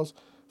thought he was.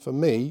 For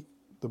me,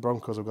 the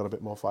Broncos have got a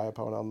bit more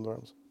firepower now than the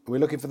Rams. Are we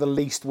looking for the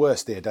least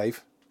worst here,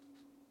 Dave?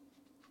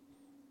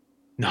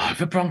 No,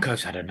 the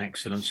Broncos had an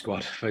excellent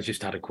squad. They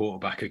just had a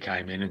quarterback who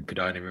came in and could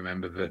only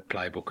remember the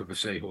playbook of the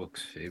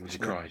Seahawks. It was a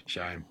crying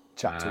shame.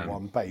 Chapter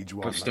 1, page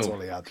 1, that's all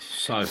he had.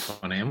 So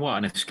funny, and what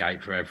an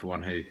escape for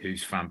everyone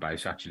whose fan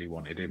base actually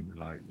wanted him.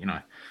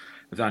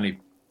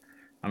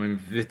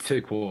 The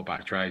two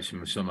quarterback trades from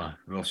the summer,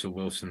 Russell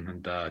Wilson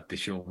and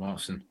Deshaun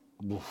Watson.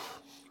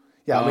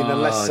 Yeah, I mean, the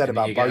less said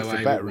about both,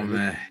 the better,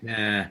 really.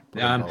 Yeah.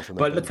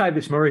 But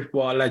Latavius Murray,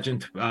 what a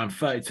legend.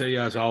 32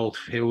 years old.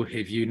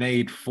 If you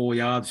need 4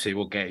 yards, he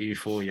will get you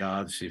 4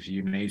 yards. If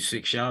you need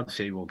 6 yards,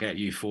 he will get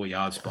you 4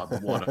 yards.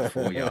 But what are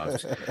 4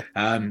 yards?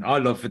 I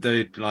love the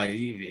dude. Like,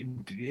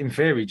 in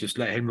theory, just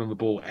let him run the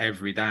ball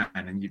every down,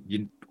 and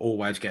you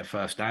always get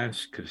first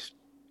downs because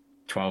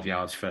 12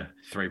 yards for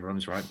 3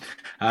 runs, right?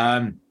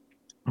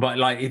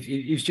 But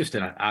he's just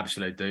an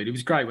absolute dude. He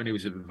was great when he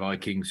was at the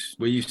Vikings.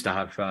 We used to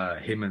have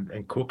him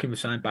and Cook in the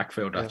same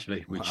backfield,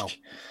 actually.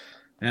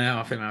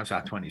 I think that was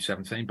our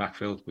 2017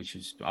 backfield, which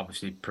is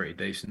obviously pretty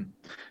decent.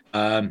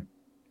 And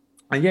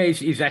yeah,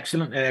 he's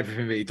excellent at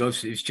everything that he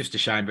does. It's just a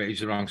shame that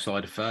he's the wrong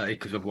side of 30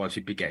 because otherwise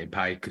he'd be getting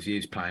paid because he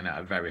is playing at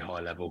a very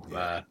high level,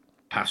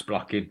 pass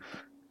blocking,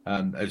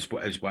 as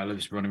well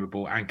as running the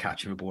ball and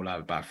catching the ball out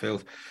of the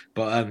backfield.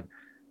 But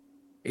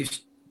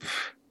it's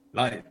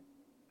like,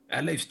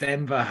 at least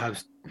Denver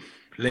has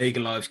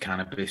legalised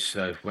cannabis,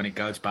 so when it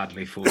goes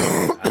badly for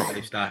you, at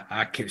least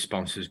our kit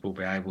sponsors will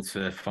be able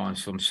to find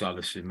some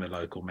solace in the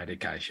local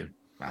medication.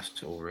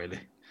 That's all, really.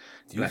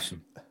 Bless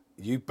them.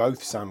 You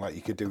both sound like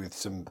you could do with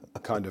some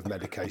kind of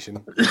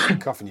medication.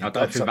 Coughing your I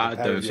don't think that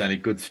would do us any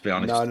good, to be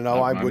honest.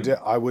 No,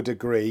 I would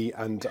agree,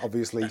 and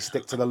obviously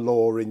stick to the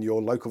law in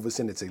your local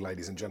vicinity,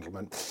 ladies and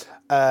gentlemen.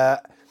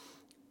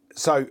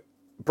 So,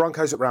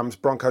 Broncos at Rams,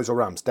 Broncos or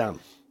Rams? Dan?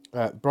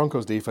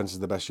 Broncos defense is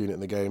the best unit in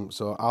the game,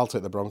 so I'll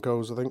take the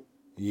Broncos, I think.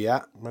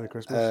 Yeah. Merry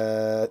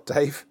Christmas.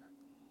 Dave?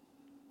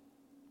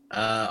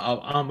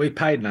 Aren't we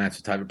paid now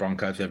to take the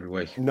Broncos every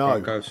week? No.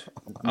 Broncos?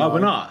 No. Oh, we're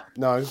not?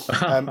 No.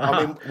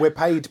 I mean, we're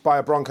paid by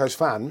a Broncos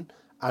fan,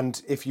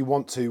 and if you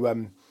want to,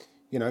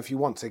 if you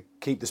want to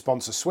keep the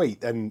sponsor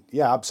sweet, then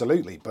yeah,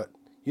 absolutely. But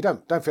you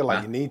don't feel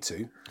like you need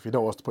to. If you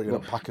don't want us to put you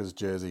in a Packers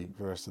jersey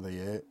for the rest of the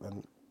year,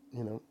 then,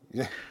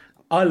 Yeah.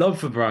 I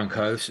love the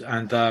Broncos,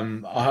 and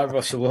I hope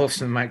Russell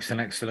Wilson makes an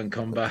excellent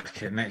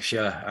comeback next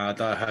year. I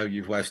don't hope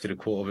you've wasted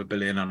 $250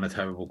 million on a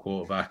terrible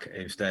quarterback.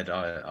 Instead,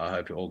 I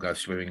hope it all goes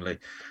swimmingly.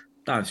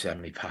 Don't send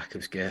me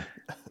Packers gear.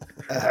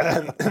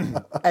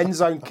 End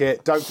Zone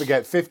Kit, don't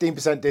forget,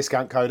 15%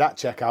 discount code at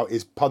checkout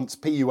is PUNTS,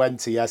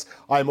 PUNTS.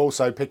 I'm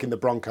also picking the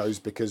Broncos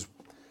because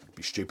it'd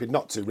be stupid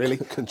not to, really.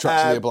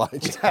 Contractually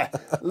obliged.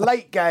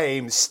 Late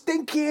game,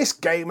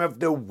 stinkiest game of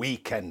the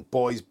weekend,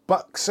 boys.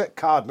 Bucks at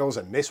Cardinals,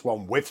 and this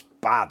one whiffs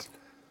bad.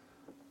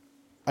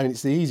 I mean,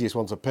 it's the easiest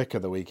one to pick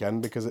of the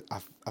weekend because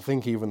I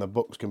think even the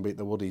Bucks can beat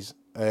the Woodies.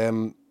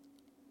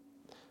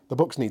 The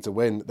Bucks need to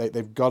win.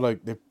 They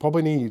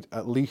probably need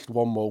at least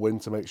one more win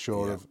to make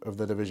sure of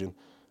the division.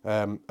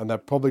 And they're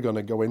probably going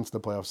to go into the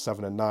playoffs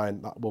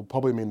 7-9. That will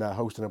probably mean they're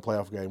hosting a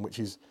playoff game, which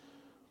is,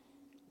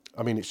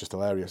 I mean, it's just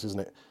hilarious, isn't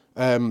it?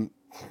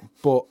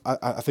 But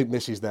I think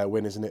this is their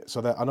win, isn't it?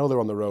 So I know they're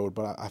on the road,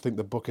 but I think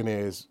the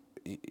Buccaneers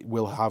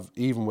will have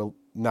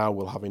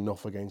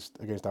enough against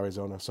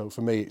Arizona. So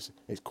for me,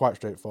 it's quite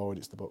straightforward.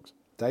 It's the Bucks.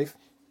 Dave?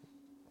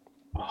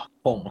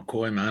 Colt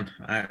McCoy, man,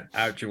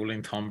 out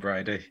dueling Tom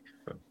Brady.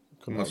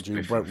 Must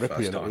be Brent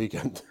Ripien at the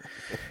weekend.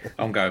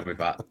 I'm going with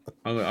that.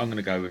 I'm going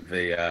to go with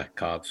the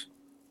Cards.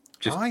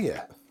 Just Are you?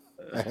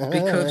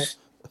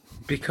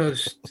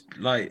 because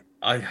like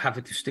I have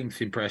a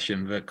distinct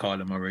impression that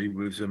Kyler Murray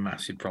was a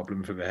massive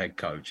problem for the head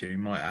coach, and he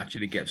might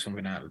actually get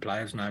something out of the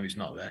players now he's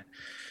not there.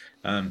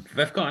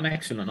 They've got an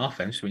excellent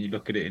offense when you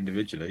look at it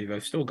individually.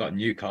 They've still got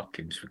Nuke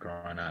Hopkins, for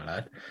crying out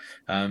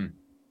loud.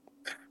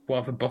 What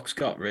have the Bucks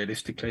got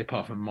realistically,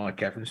 apart from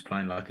Mike Evans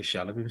playing like a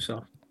shell of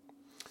himself?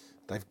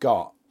 They've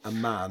got a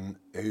man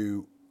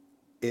who,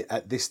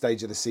 at this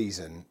stage of the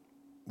season,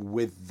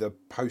 with the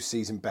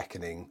postseason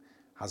beckoning,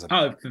 has a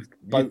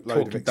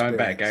boatload of experience. Don't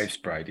bet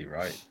against Brady,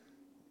 right?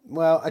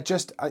 Well,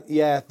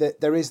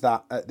 there is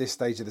that at this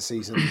stage of the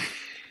season.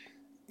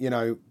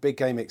 Big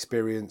game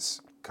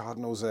experience.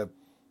 Cardinals are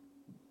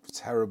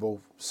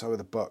terrible. So are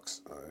the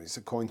Bucks. It's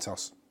a coin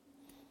toss.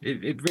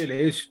 It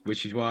really is,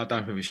 which is why I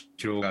don't think we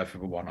should all go for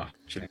the one,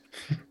 actually.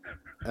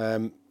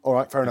 All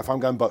right, fair enough. I'm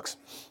going Bucks.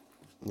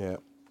 Yeah.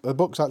 The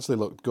Bucks actually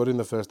looked good in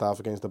the first half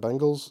against the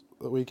Bengals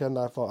the weekend.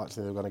 I thought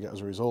actually they were going to get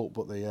us a result,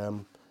 but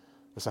the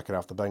second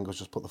half, the Bengals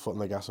just put the foot on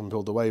the gas and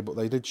pulled away. But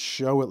they did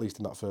show, at least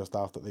in that first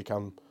half, that they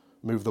can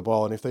move the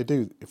ball. And if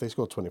they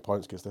score 20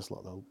 points against this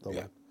lot, they'll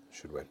win.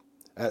 Should win.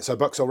 So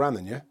Bucks all round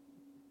then, yeah?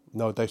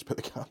 No, Dave's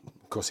picked the can.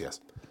 Of course he has.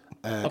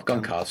 I've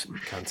gone cards.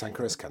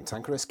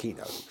 Cantankerous,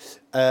 Keno.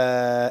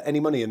 Any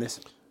money in this?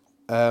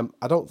 I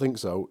don't think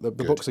so. The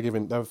Bucks are they're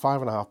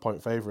 5.5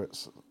 point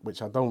favourites,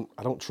 which I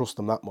don't trust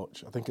them that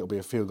much. I think it'll be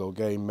a field goal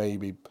game,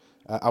 maybe.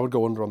 I would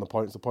go under on the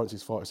points. The points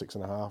is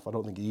 46.5. I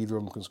don't think either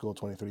of them can score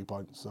 23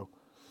 points. So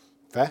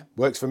fair,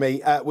 works for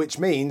me. Which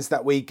means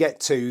that we get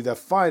to the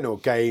final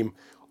game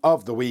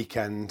of the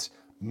weekend,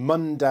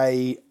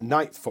 Monday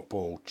Night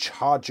Football,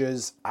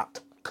 Chargers at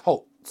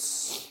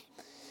Colts.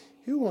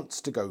 Who wants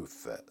to go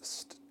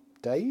first?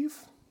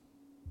 Dave?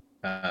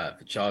 The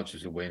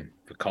Chargers will win.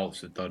 The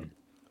Colts are done.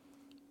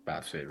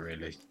 That's it,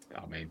 really.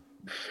 I mean,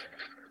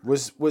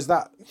 was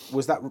that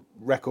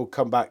record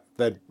comeback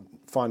the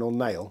final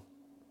nail?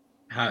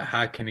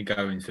 How can he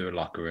go into a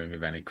locker room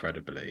with any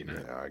credibility? No?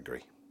 Yeah, I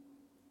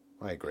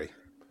agree.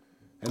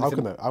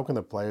 How can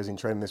the players in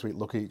training this week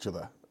look at each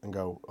other and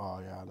go, "Oh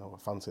yeah, I know, I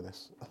fancy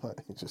this."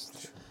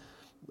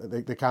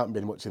 There can't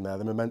be much in there.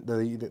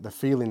 The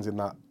feelings in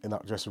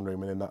that dressing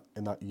room and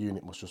in that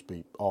unit must just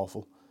be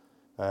awful.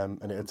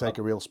 And it'd take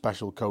a real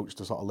special coach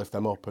to sort of lift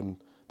them up. And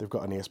they've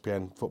got an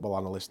ESPN football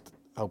analyst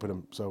helping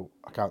them, so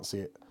I can't see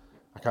it.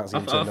 I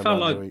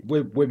felt like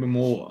we were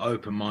more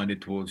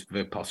open-minded towards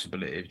the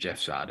possibility of Jeff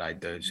Saturday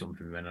doing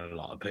something than a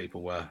lot of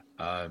people were.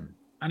 And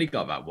he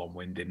got that one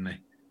win, didn't he?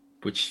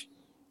 Which,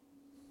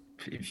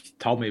 if you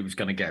told me he was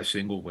going to get a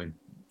single win.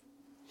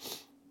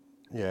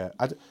 Yeah.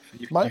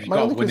 My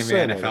got winning the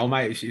NFL,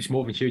 mate. It's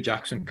more than Hugh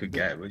Jackson could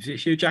get. Was it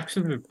Hugh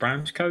Jackson, the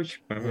Browns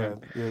coach? Yeah,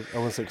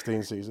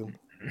 0-16 season.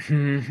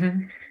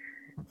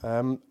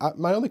 Mm-hmm.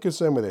 My only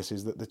concern with this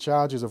is that the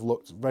Chargers have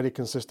looked very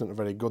consistent and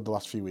very good the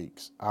last few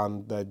weeks,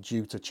 and they're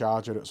due to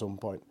Charger at some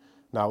point.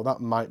 Now, that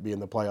might be in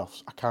the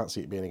playoffs. I can't see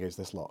it being against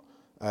this lot.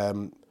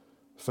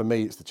 For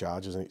me, it's the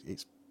Chargers, and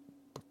it's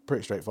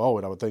pretty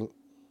straightforward, I would think.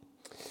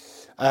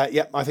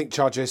 I think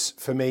Chargers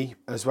for me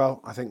as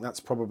well. I think that's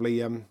probably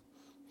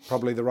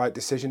the right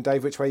decision.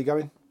 Dave, which way are you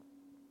going?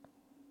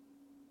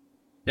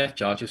 Yeah,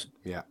 Chargers.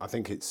 Yeah, I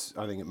think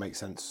it makes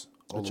sense.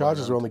 The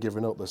Chargers are only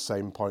giving up the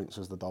same points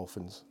as the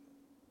Dolphins.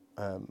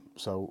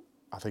 So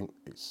I think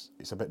it's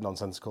a bit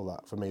nonsensical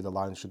that for me the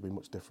line should be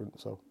much different.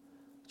 So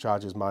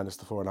Chargers minus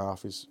the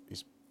 4.5 is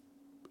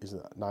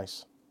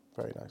nice,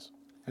 very nice.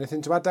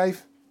 Anything to add,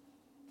 Dave?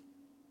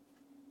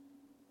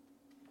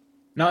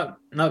 No,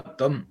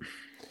 done.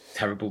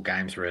 Terrible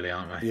games, really,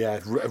 aren't they? Yeah,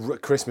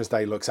 Christmas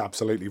Day looks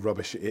absolutely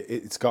rubbish.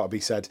 It's got to be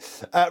said.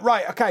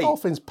 Right, okay.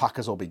 Dolphins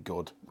Packers will be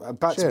good.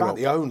 That's about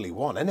the only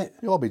one, isn't it?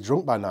 You'll all be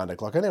drunk by 9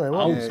 o'clock anyway,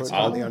 won't you?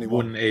 I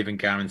wouldn't even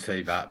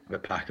guarantee that the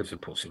Packers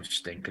have put some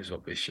stinkers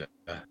up this year.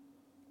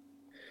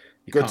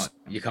 You can't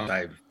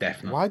say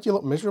definitely. Why do you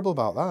look miserable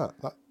about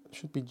that? That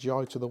should be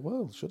joy to the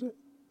world, should it?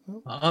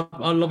 No?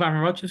 I love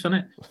Aaron Rodgers, isn't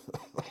it?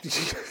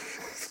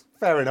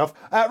 Fair enough.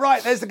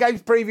 Right, there's the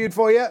games previewed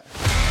for you.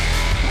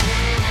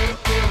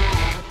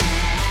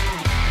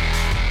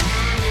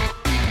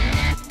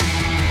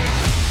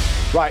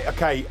 Right,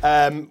 okay,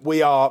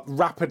 we are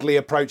rapidly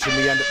approaching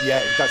the end. Yeah,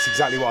 that's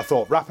exactly what I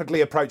thought. Rapidly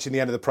approaching the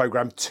end of the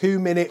programme.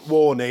 2-minute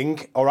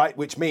warning, all right,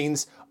 which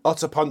means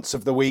utter punts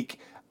of the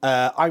week.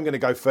 I'm going to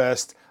go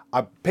first.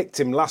 I picked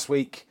him last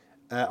week,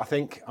 I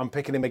think. I'm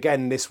picking him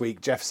again this week.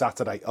 Jeff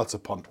Saturday, utter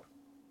punt.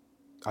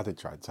 I did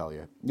try to tell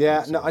you.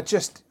 Yeah, no,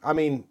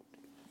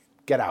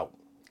 get out.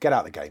 Get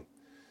out of the game.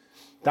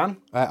 Dan?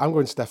 I'm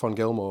going Stephon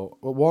Gilmore.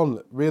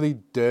 One really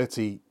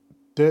dirty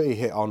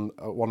hit on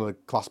one of the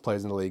class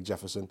players in the league,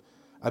 Jefferson.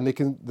 And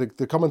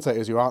the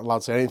commentators who aren't allowed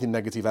to say anything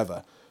negative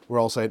ever were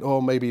all saying,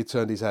 oh, maybe he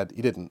turned his head.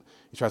 He didn't.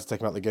 He tried to take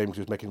him out of the game because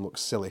he was making him look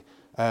silly.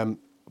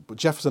 But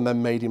Jefferson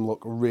then made him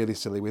look really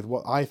silly with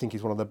what I think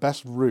is one of the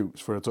best routes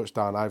for a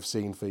touchdown I've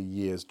seen for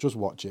years. Just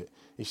watch it.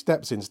 He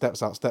steps in,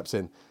 steps out, steps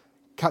in,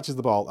 catches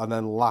the ball and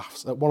then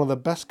laughs at one of the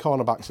best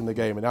cornerbacks in the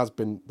game, and has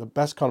been the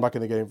best cornerback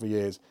in the game for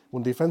years.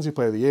 Won Defensive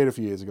Player of the Year a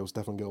few years ago,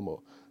 Stephen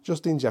Gilmore.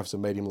 Justin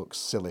Jefferson made him look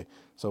silly.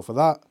 So for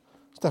that,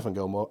 Stephen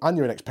Gilmore, and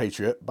you're an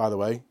expatriate, by the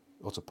way,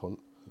 utter punt.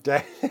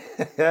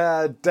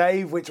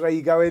 Dave, which way are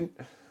you going?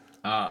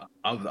 I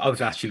was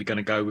actually going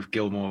to go with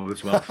Gilmore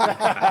as well.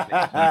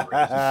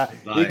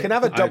 You can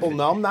have a double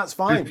nom, that's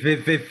fine.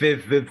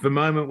 The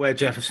moment where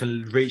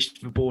Jefferson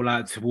reached the ball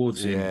out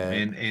towards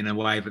him in a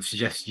way that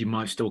suggested you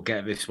might still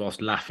get this whilst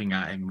laughing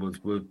at him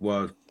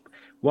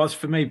was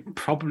for me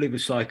probably the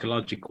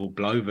psychological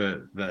blow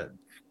that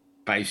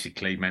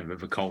basically meant that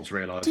the Colts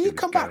realised. Do you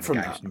come back from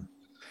that?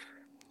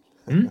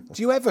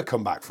 Do you ever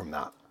come back from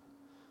that?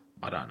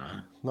 I don't know.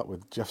 Not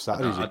with Jeff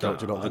Saturday as your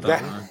coach, I don't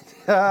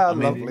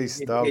think. Lovely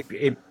stuff.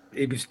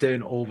 He was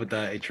doing all the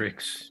dirty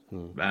tricks.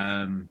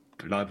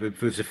 Like there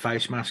was a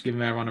face mask in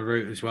there on a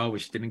route as well,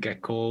 which didn't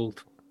get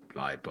called.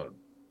 But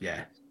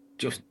yeah,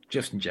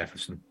 Justin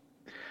Jefferson.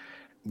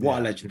 What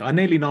a legend. I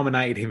nearly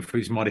nominated him for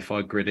his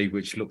modified gritty,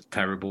 which looked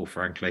terrible,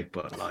 frankly.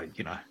 But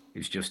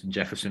he's Justin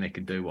Jefferson. He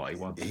can do what he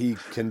wants. He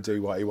can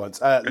do what he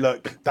wants.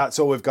 Look, that's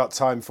all we've got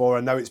time for.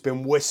 I know it's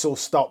been whistle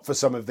stop for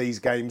some of these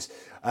games,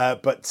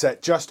 but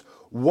just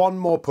one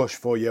more push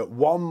for you.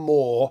 One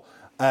more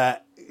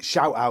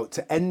shout out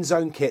to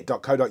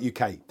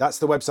endzonekit.co.uk. That's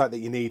the website that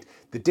you need.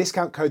 The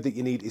discount code that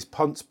you need is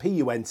PUNTS,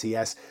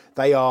 PUNTS.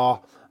 They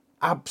are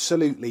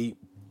absolutely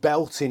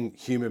belting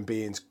human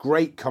beings.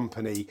 Great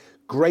company.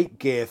 Great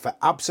gear for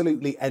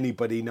absolutely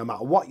anybody, no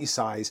matter what your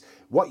size,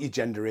 what your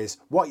gender is,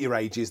 what your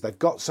age is. They've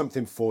got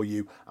something for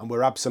you, and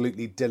we're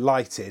absolutely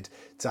delighted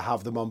to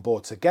have them on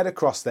board. So get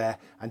across there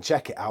and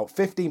check it out.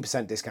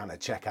 15% discount at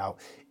checkout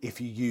if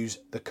you use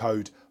the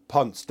code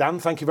PUNTS. Dan,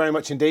 thank you very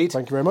much indeed.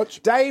 Thank you very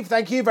much. Dave,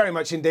 thank you very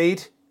much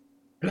indeed.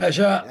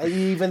 Pleasure.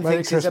 He even Merry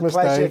thinks it's a Christmas,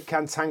 pleasure, Dave.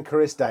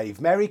 cantankerous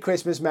Dave. Merry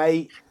Christmas,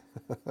 mate.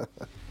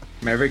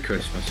 Merry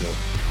Christmas,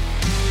 all.